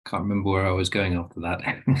remember where I was going after that.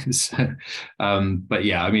 So, but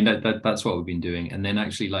yeah, I mean, that's what we've been doing. And then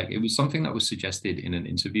actually, like, it was something that was suggested in an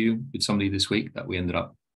interview with somebody this week that we ended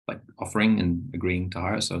up like offering and agreeing to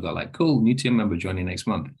hire. So they're like, cool, new team member joining next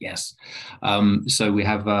month. Yes. So we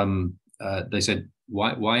have, they said,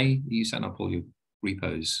 why are you setting up all your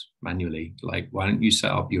repos manually? Like, why don't you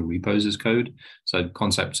set up your repos as code? So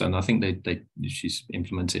concepts, and I think she's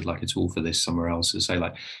implemented like a tool for this somewhere else, to say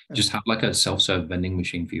like, just have like a self-serve vending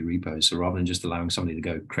machine for your repos. So rather than just allowing somebody to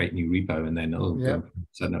go create a new repo and then go.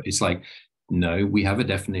 So no, it's like, no, we have a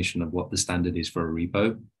definition of what the standard is for a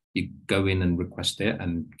repo. You go in and request it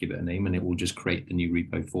and give it a name, and it will just create the new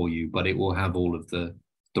repo for you, but it will have all of the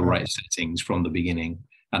right settings from the beginning,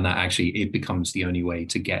 and that actually it becomes the only way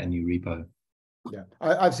to get a new repo. Yeah,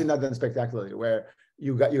 I've seen that done spectacularly, where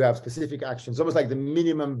you have specific actions, almost like the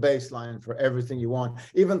minimum baseline for everything you want.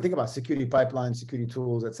 Even think about security pipelines, security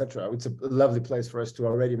tools, etc. It's a lovely place for us to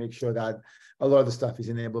already make sure that a lot of the stuff is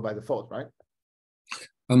enabled by default, right?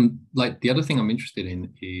 Like the other thing I'm interested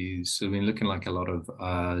in is, I've been looking like a lot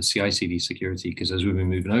of CI/CD security, because as we've been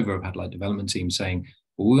moving over, I've had like development teams saying,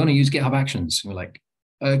 well, we're going to use GitHub Actions. And we're like,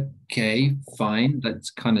 okay, fine. That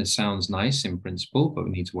kind of sounds nice in principle, but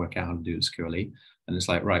we need to work out how to do it securely. And it's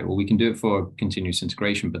like, right, well, we can do it for continuous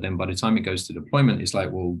integration, but then by the time it goes to deployment, it's like,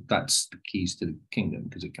 well, that's the keys to the kingdom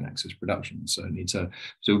because it can access production. So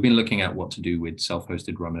we've been looking at what to do with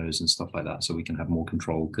self-hosted runners and stuff like that, so we can have more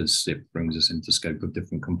control, because it brings us into scope of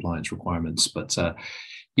different compliance requirements. But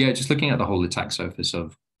yeah, just looking at the whole attack surface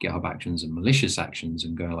of GitHub Actions and malicious actions,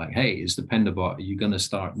 and going like, hey, is the Pendabot, are you going to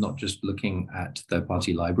start not just looking at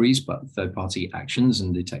third-party libraries, but third-party actions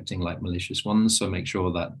and detecting like malicious ones? So make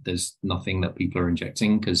sure that there's nothing that people are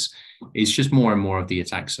injecting, because it's just more and more of the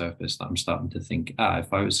attack surface that I'm starting to think,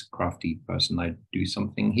 if I was a crafty person, I'd do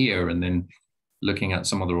something here. And then looking at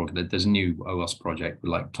some other, there's a new OWASP project with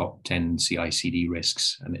like top 10 CI/CD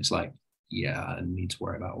risks. And it's like, yeah, I need to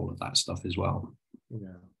worry about all of that stuff as well.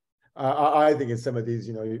 Yeah. I think in some of these,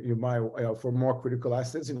 you might, for more critical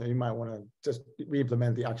assets, you might want to just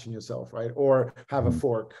re-implement the action yourself, right? Or have a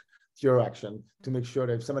fork your action to make sure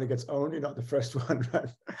that if somebody gets owned, you're not the first one, right?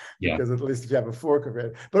 Yeah. Because at least if you have a fork of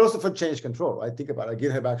it, but also for change control, I think about it.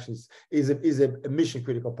 GitHub Actions is a mission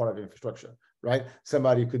critical part of the infrastructure, right?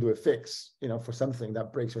 Somebody could do a fix, for something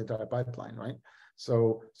that breaks your entire pipeline, right?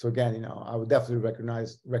 So again, I would definitely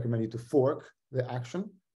recommend you to fork the action,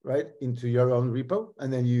 right, into your own repo,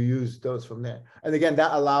 and then you use those from there. And again,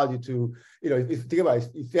 that allowed you to, if you think about it,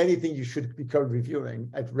 if anything you should be code reviewing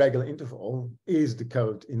at regular interval is the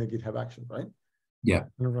code in the GitHub action, right? Yeah.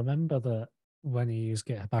 And remember that when you use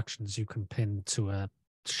GitHub Actions, you can pin to a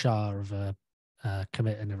SHA of a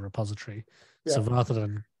commit in a repository. Yeah. So rather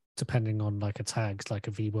than depending on like a tag, like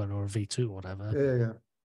a V1 or a V2 or whatever, Yeah.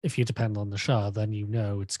 if you depend on the SHA, then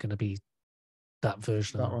it's going to be that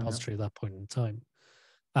version of the That one, repository at that point in time.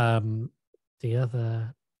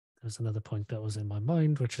 There's another point that was in my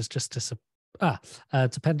mind, which is just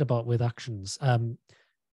Dependabot with Actions.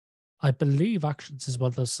 I believe Actions is one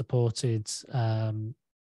of those supported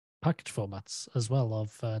package formats as well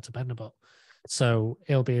of Dependabot. So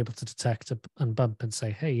it'll be able to detect and bump and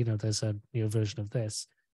say, hey, there's a new version of this.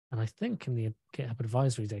 And I think in the GitHub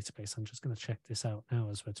advisory database, I'm just going to check this out now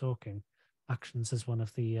as we're talking. Actions is one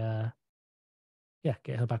of the,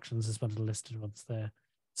 GitHub Actions is one of the listed ones there.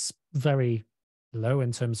 It's very low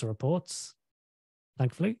in terms of reports,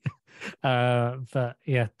 thankfully. But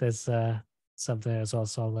yeah, there's some there as well.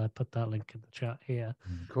 So I'll put that link in the chat here.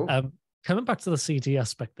 Cool. Coming back to the CD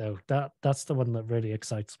aspect, though, that's the one that really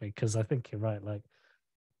excites me, because I think you're right. Like,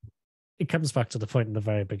 it comes back to the point in the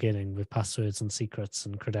very beginning with passwords and secrets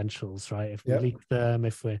and credentials, right? If we leak them,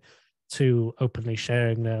 if we're too openly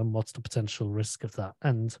sharing them, what's the potential risk of that?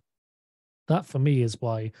 And that, for me, is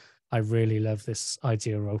why I really love this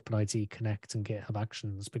idea of OpenID Connect and GitHub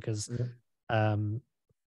Actions, because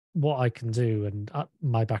what I can do, and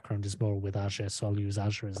my background is more with Azure, so I'll use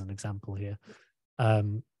Azure as an example here.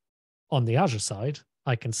 On the Azure side,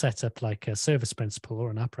 I can set up like a service principal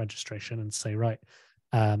or an app registration and say, right,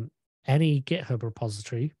 any GitHub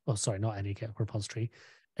repository, not any GitHub repository,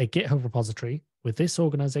 a GitHub repository with this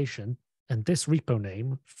organization and this repo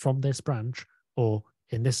name from this branch, or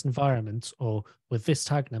in this environment, or with this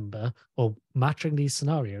tag number, or matching these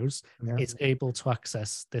scenarios, is able to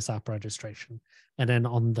access this app registration. And then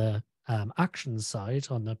on the Actions side,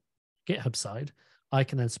 on the GitHub side, I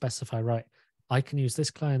can then specify, right, I can use this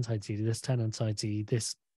client ID, this tenant ID,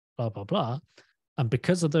 this blah, blah, blah. And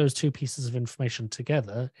because of those two pieces of information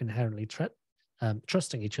together, inherently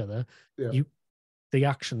trusting each other, the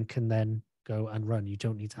action can then go and run. You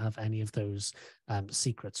don't need to have any of those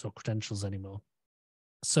secrets or credentials anymore.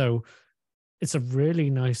 So it's a really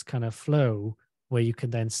nice kind of flow where you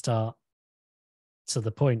can then start to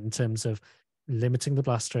the point in terms of limiting the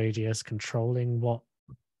blast radius, controlling what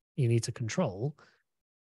you need to control.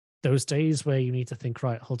 Those days where you need to think,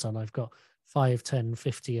 right, hold on, I've got 5, 10,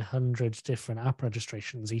 50, 100 different app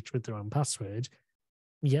registrations, each with their own password.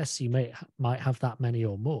 Yes, you might have that many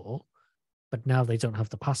or more, but now they don't have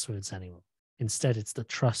the passwords anymore. Instead, it's the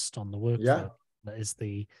trust on the workflow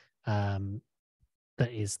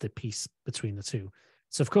that is the piece between the two.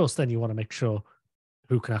 So of course, then you want to make sure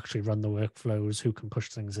who can actually run the workflows, who can push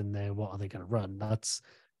things in there, what are they going to run? That's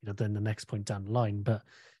then the next point down the line. But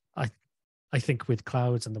I think with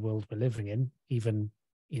clouds and the world we're living in, even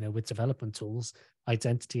with development tools,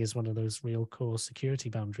 identity is one of those real core security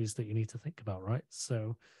boundaries that you need to think about, right?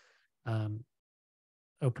 So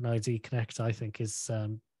OpenID Connect, I think, is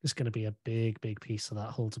going to be a big piece of that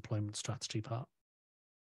whole deployment strategy part.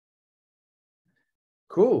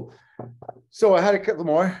 Cool. So I had a couple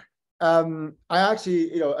more. I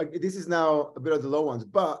actually, this is now a bit of the low ones,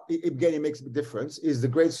 but again, it makes a big difference, is the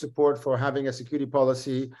great support for having a security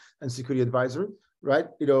policy and security advisory, right?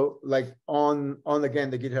 Like on again,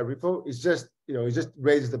 the GitHub repo is just, it just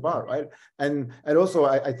raises the bar, right? And also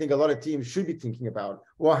I think a lot of teams should be thinking about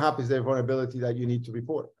what happens if there's vulnerability that you need to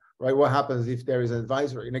report, right? What happens if there is an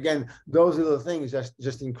advisory? And again, those little things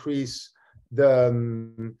just increase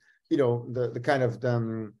the, the kind of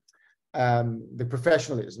the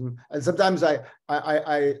professionalism. And sometimes I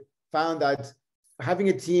found that having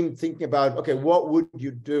a team thinking about, okay, what would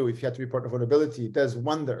you do if you had to report a vulnerability, does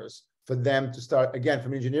wonders for them to start, again,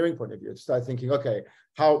 from an engineering point of view, to start thinking, okay,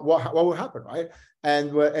 what will happen, right?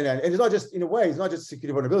 And it's not just, in a way, it's not just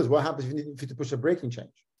security vulnerabilities. What happens if you need to push a breaking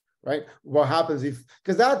change, right? What happens if,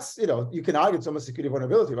 because that's, you can argue it's almost security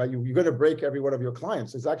vulnerability, right? You're going to break every one of your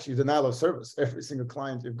clients. It's actually denial of service, every single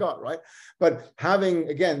client you've got, right? But having,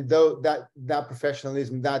 again, that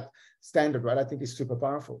professionalism, that standard, right, I think is super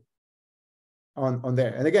powerful on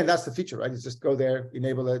there. And again, that's the feature, right? You just go there,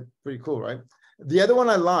 enable it, pretty cool, right? The other one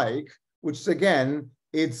I like, which is, again,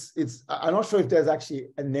 I'm not sure if there's actually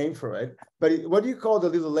a name for it, but what do you call the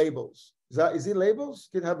little labels? Is it labels?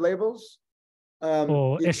 GitHub labels?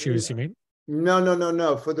 Or issues, you mean?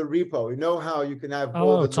 No. For the repo, you know how you can have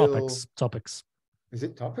all the topics. Is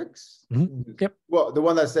it topics? Mm-hmm. Yep. Well, the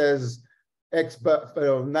one that says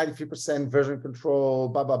 93% version control,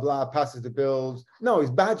 blah blah blah, passes the build. No, it's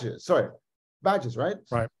badges. Sorry, badges, right?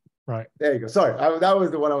 Right. There you go. Sorry, that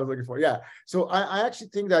was the one I was looking for. Yeah. So I actually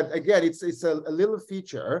think that again, it's a little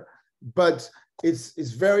feature, but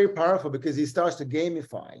it's very powerful because it starts to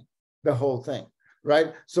gamify the whole thing,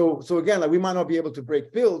 right? So again, like we might not be able to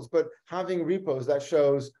break builds, but having repos that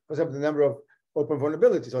shows, for example, the number of open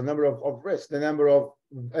vulnerabilities or number of risks, the number of,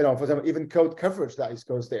 for example, even code coverage that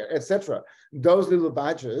goes there, etc. Those little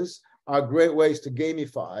badges are great ways to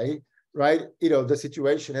gamify, right? The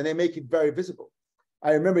situation, and they make it very visible.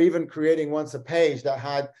 I remember even creating once a page that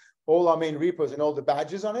had all our main repos and all the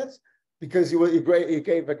badges on it, because it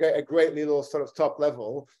gave a great little sort of top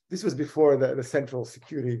level. This was before the central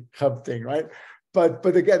security hub thing, right? But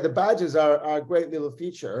again, the badges are a great little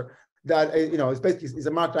feature that it's basically is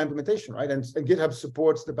a Markdown implementation, right? And GitHub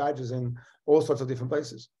supports the badges in all sorts of different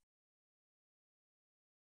places.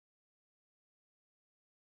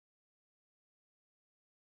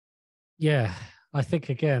 Yeah, I think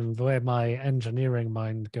again, where my engineering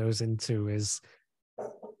mind goes into is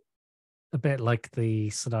a bit like the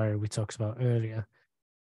scenario we talked about earlier.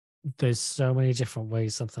 There's so many different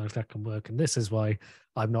ways something like that can work, and this is why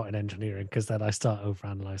I'm not in engineering, because then I start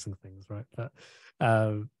overanalyzing things, right? But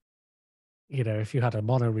if you had a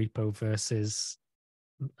mono repo versus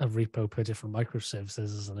a repo per different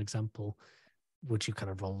microservices as an example, would you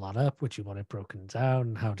kind of roll that up? Would you want it broken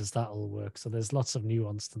down? How does that all work? So there's lots of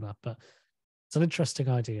nuance to that, but it's an interesting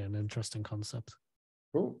idea, an interesting concept.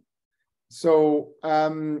 Cool. So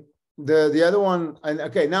the other one, and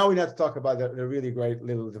okay, now we need to talk about the really great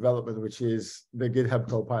little development, which is the GitHub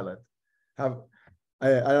Copilot. I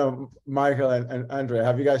don't know, Michael and Andre,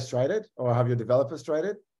 have you guys tried it, or have your developers tried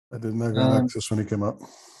it? I did not get access when it came up.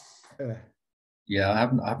 Yeah, I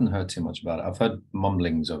haven't heard too much about it. I've heard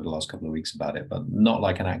mumblings over the last couple of weeks about it, but not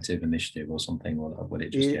like an active initiative or something with it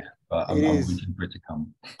just yet. But I'm waiting for it to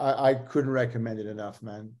come. I couldn't recommend it enough,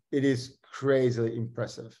 man. It is crazily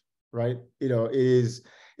impressive, right?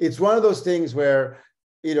 It's one of those things where,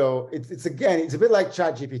 it's a bit like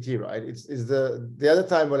ChatGPT, right? It's the other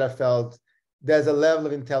time when I felt there's a level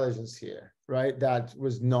of intelligence here, right? That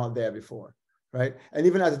was not there before, right? And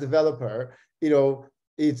even as a developer,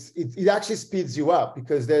 it actually speeds you up,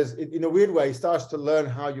 because in a weird way, it starts to learn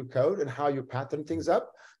how you code and how you pattern things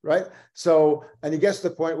up, right? So, and it gets to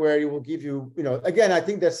the point where it will give you, again, I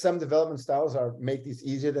think there's some development styles make this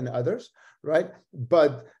easier than others, right?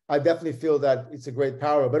 But I definitely feel that it's a great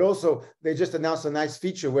power. But also, they just announced a nice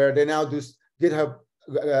feature where they now do GitHub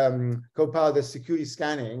Copilot the security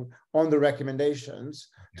scanning on the recommendations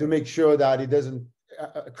to make sure that it doesn't,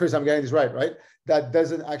 Chris, I'm getting this right? That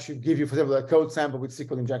doesn't actually give you, for example, a code sample with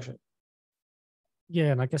SQL injection.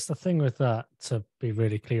 Yeah, and I guess the thing with that, to be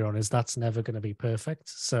really clear on, is that's never going to be perfect.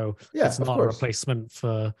 So it's not a replacement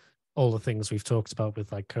for all the things we've talked about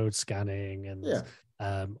with like code scanning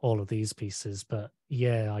and all of these pieces. But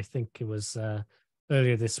yeah, I think it was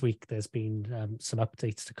earlier this week, there's been some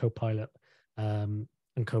updates to Copilot and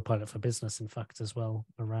Copilot for Business, in fact, as well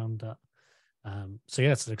around that. So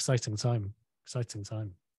yeah, it's an exciting time.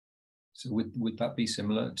 So would that be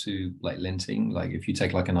similar to like linting? Like if you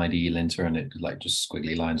take like an IDE linter and it like just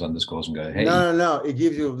squiggly lines, underscores, and go, hey. No. It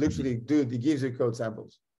gives you literally, dude, it gives you code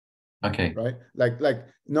samples. Okay. Right? Like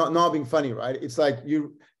not being funny, right? It's like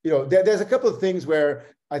there's a couple of things where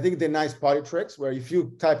I think they're nice party tricks, where if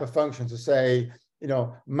you type a function to say,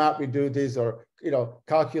 map redo this, or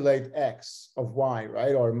calculate X of Y,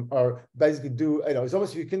 right? Or basically do, it's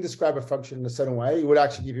almost, if you can describe a function in a certain way, it would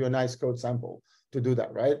actually give you a nice code sample to do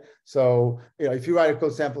that, right? So, if you write a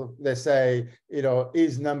code sample, let's say,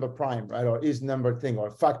 is number prime, right? Or is number thing,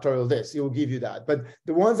 or factorial this, it will give you that. But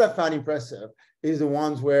the ones I found impressive is the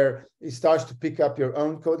ones where it starts to pick up your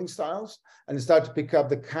own coding styles, and it starts to pick up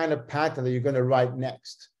the kind of pattern that you're going to write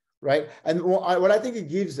next, right? And what I think it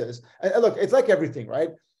gives us, and look, it's like everything, right?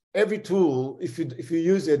 Every tool, if you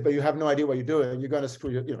use it, but you have no idea what you're doing, you're going to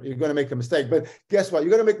screw you're going to make a mistake. But guess what?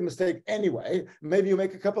 You're going to make a mistake anyway. Maybe you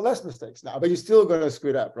make a couple less mistakes now, but you're still going to screw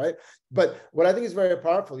it up, right? But what I think is very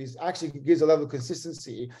powerful is actually gives a level of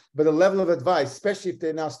consistency, but a level of advice, especially if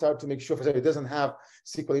they now start to make sure, for example, it doesn't have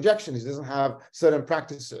SQL injections, it doesn't have certain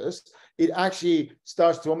practices, it actually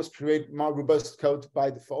starts to almost create more robust code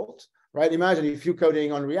by default, right? Imagine if you're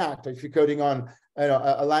coding on React, or if you're coding on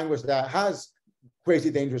a language that has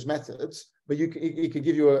crazy dangerous methods, but it can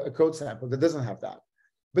give you a code sample that doesn't have that.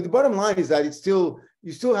 But the bottom line is that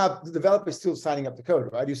you still have the developer still signing up the code,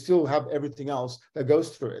 right? You still have everything else that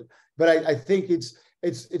goes through it. But I think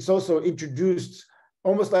it's also introduced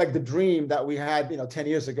almost like the dream that we had, 10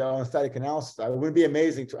 years ago on static analysis. It would be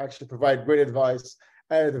amazing to actually provide great advice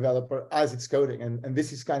as a developer as it's coding. And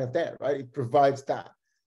this is kind of there, right? It provides that,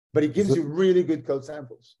 but it gives you really good code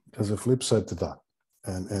samples. There's a flip side to that.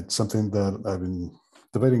 And it's something that I've been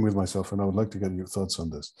debating with myself, and I would like to get your thoughts on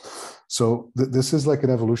this. So this is like an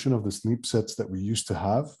evolution of the snip sets that we used to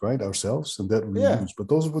have, right, ourselves, and that we use, but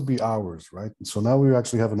those would be ours, right? And so now we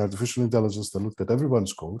actually have an artificial intelligence that looked at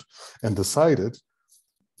everyone's code and decided,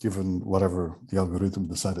 given whatever the algorithm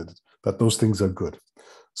decided, that those things are good.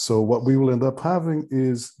 So what we will end up having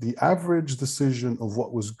is the average decision of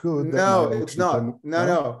what was good. No, it's not.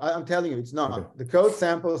 No, I'm telling you, it's not. Okay. The code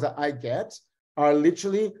samples that I get are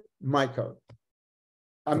literally my code.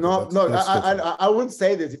 I wouldn't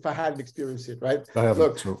say this if I hadn't experienced it, right?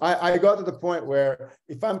 I got to the point where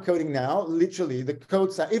if I'm coding now, literally the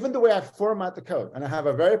code, even the way I format the code, and I have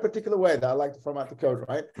a very particular way that I like to format the code,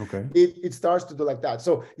 right? Okay. It starts to do like that.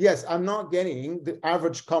 So yes, I'm not getting the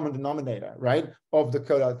average common denominator, right, of the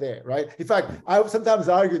code out there, right? In fact, I sometimes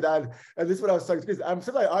argue that, and this is what I was talking to Chris, I'm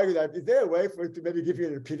sometimes argue that, is there a way for it to maybe give you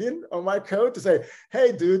an opinion on my code to say,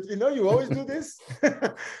 hey, dude, you always do this?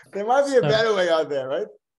 There might be a better way out there, right?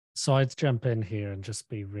 So I'd jump in here and just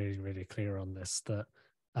be really, really clear on this, that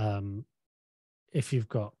if you've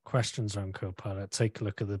got questions around Copilot, take a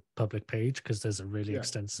look at the public page, because there's a really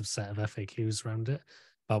extensive set of FAQs around it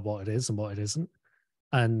about what it is and what it isn't.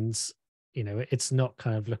 And, it's not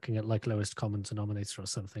kind of looking at like lowest common denominator or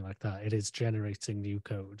something like that. It is generating new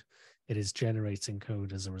code. It is generating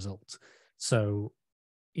code as a result. So,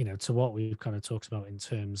 to what we've kind of talked about in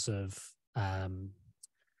terms of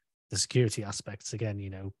the security aspects,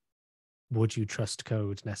 again, would you trust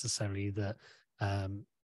code necessarily that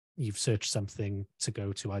you've searched something to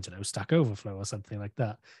go to, I don't know, Stack Overflow or something like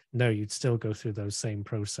that? No, you'd still go through those same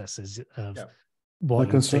processes of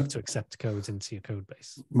what you take to accept codes into your code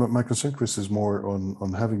base. My concern, Chris, is more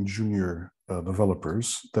on having junior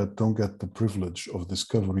developers that don't get the privilege of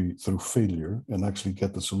discovery through failure and actually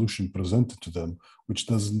get the solution presented to them, which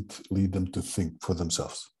doesn't lead them to think for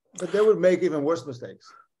themselves. But they would make even worse mistakes.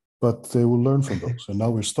 But they will learn from those. And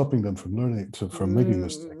now we're stopping them from learning, from making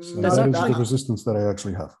mistakes. And that is the resistance that I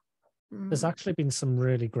actually have. There's actually been some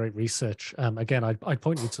really great research. Again, I'd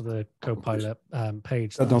point you to the Copilot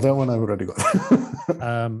page. No, that one I already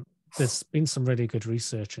got. There's been some really good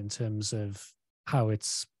research in terms of how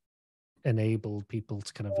it's enabled people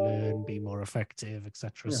to kind of learn, be more effective,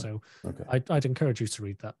 etc. So I'd encourage you to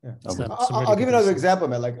read that. I'll give you another example,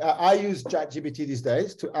 man. Like I use ChatGPT these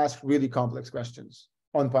days to ask really complex questions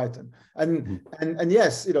on Python. And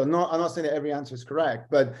yes, I'm not saying that every answer is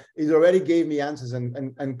correct, but it already gave me answers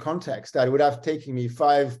and context that would have taken me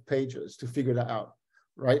 5 pages to figure that out,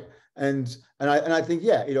 right? And I think,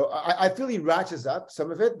 I feel he ratchets up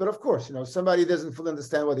some of it, but of course, somebody doesn't fully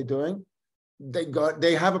understand what they're doing,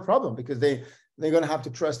 they have a problem, because they're going to have to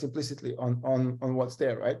trust implicitly on what's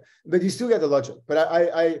there, right? But you still get the logic. But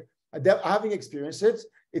I having experienced it,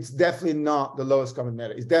 it's definitely not the lowest common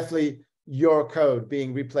denominator. It's definitely your code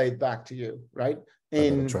being replayed back to you, right?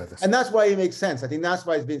 And that's why it makes sense. I think that's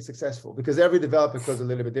why it's been successful, because every developer codes a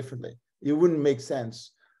little bit differently. It wouldn't make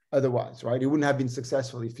sense otherwise, right? It wouldn't have been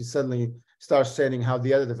successful if you suddenly start saying how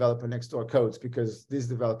the other developer next door codes, because this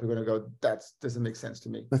developer going to go, that doesn't make sense to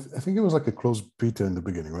me. I think it was like a closed beta in the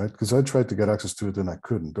beginning, right? Because I tried to get access to it and I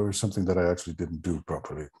couldn't. There was something that I actually didn't do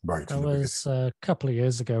properly right. That was a couple of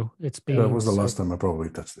years ago. That was the last time I probably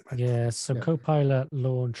touched it. Yeah, so Copilot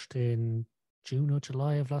launched in June or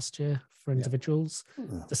July of last year for individuals,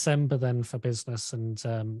 December then for business,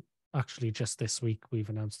 and actually just this week we've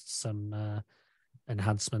announced some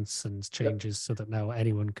enhancements and changes so that now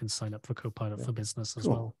anyone can sign up for Copilot for business as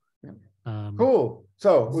well. Cool.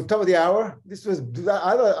 So we're top of the hour. This was,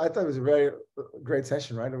 I thought it was a very great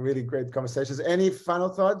session, right? A really great conversations. Any final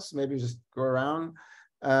thoughts? Maybe just go around.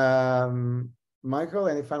 Michael,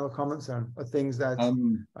 any final comments on things that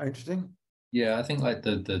are interesting? Yeah, I think like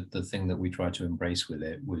the thing that we tried to embrace with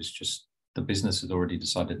it was just the business had already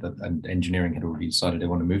decided that, and engineering had already decided they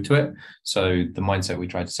want to move to it. So the mindset we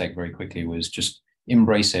tried to take very quickly was just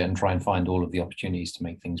embrace it and try and find all of the opportunities to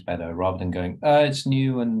make things better, rather than going, it's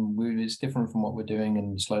new and it's different from what we're doing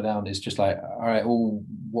and slow down. It's just like, all right,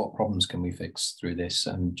 what problems can we fix through this,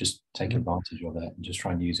 and just take advantage of it and just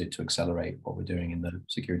try and use it to accelerate what we're doing in the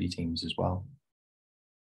security teams as well.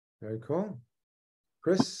 Very cool.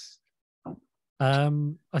 Chris?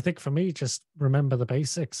 I think for me, just remember the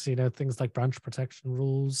basics, things like branch protection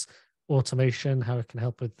rules, automation, how it can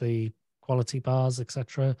help with the quality bars,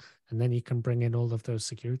 etc. And then you can bring in all of those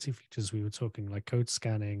security features we were talking, like code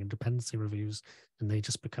scanning and dependency reviews, and they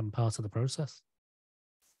just become part of the process.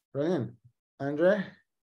 Brilliant. Andre?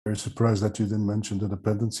 Very surprised that you didn't mention the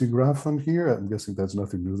dependency graph on here. I'm guessing that's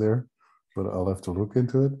nothing new there, but I'll have to look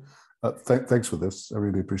into it. Thanks for this. I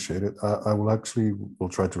really appreciate it. I will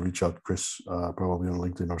try to reach out Chris probably on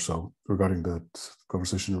LinkedIn or so regarding that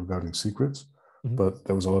conversation regarding secrets. Mm-hmm. But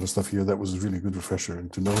there was a lot of stuff here that was a really good refresher,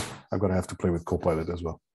 and to know I'm going to have to play with Copilot as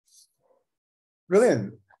well.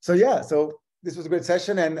 Brilliant. So yeah, this was a great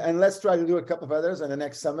session, and let's try to do a couple of others in the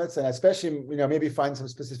next summits, and especially maybe find some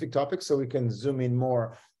specific topics so we can zoom in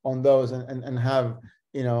more on those and have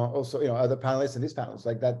also other panelists in these panels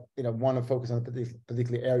like that want to focus on a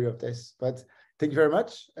particular area of this. But thank you very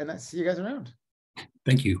much, and I see you guys around.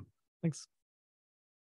 Thank you. Thanks.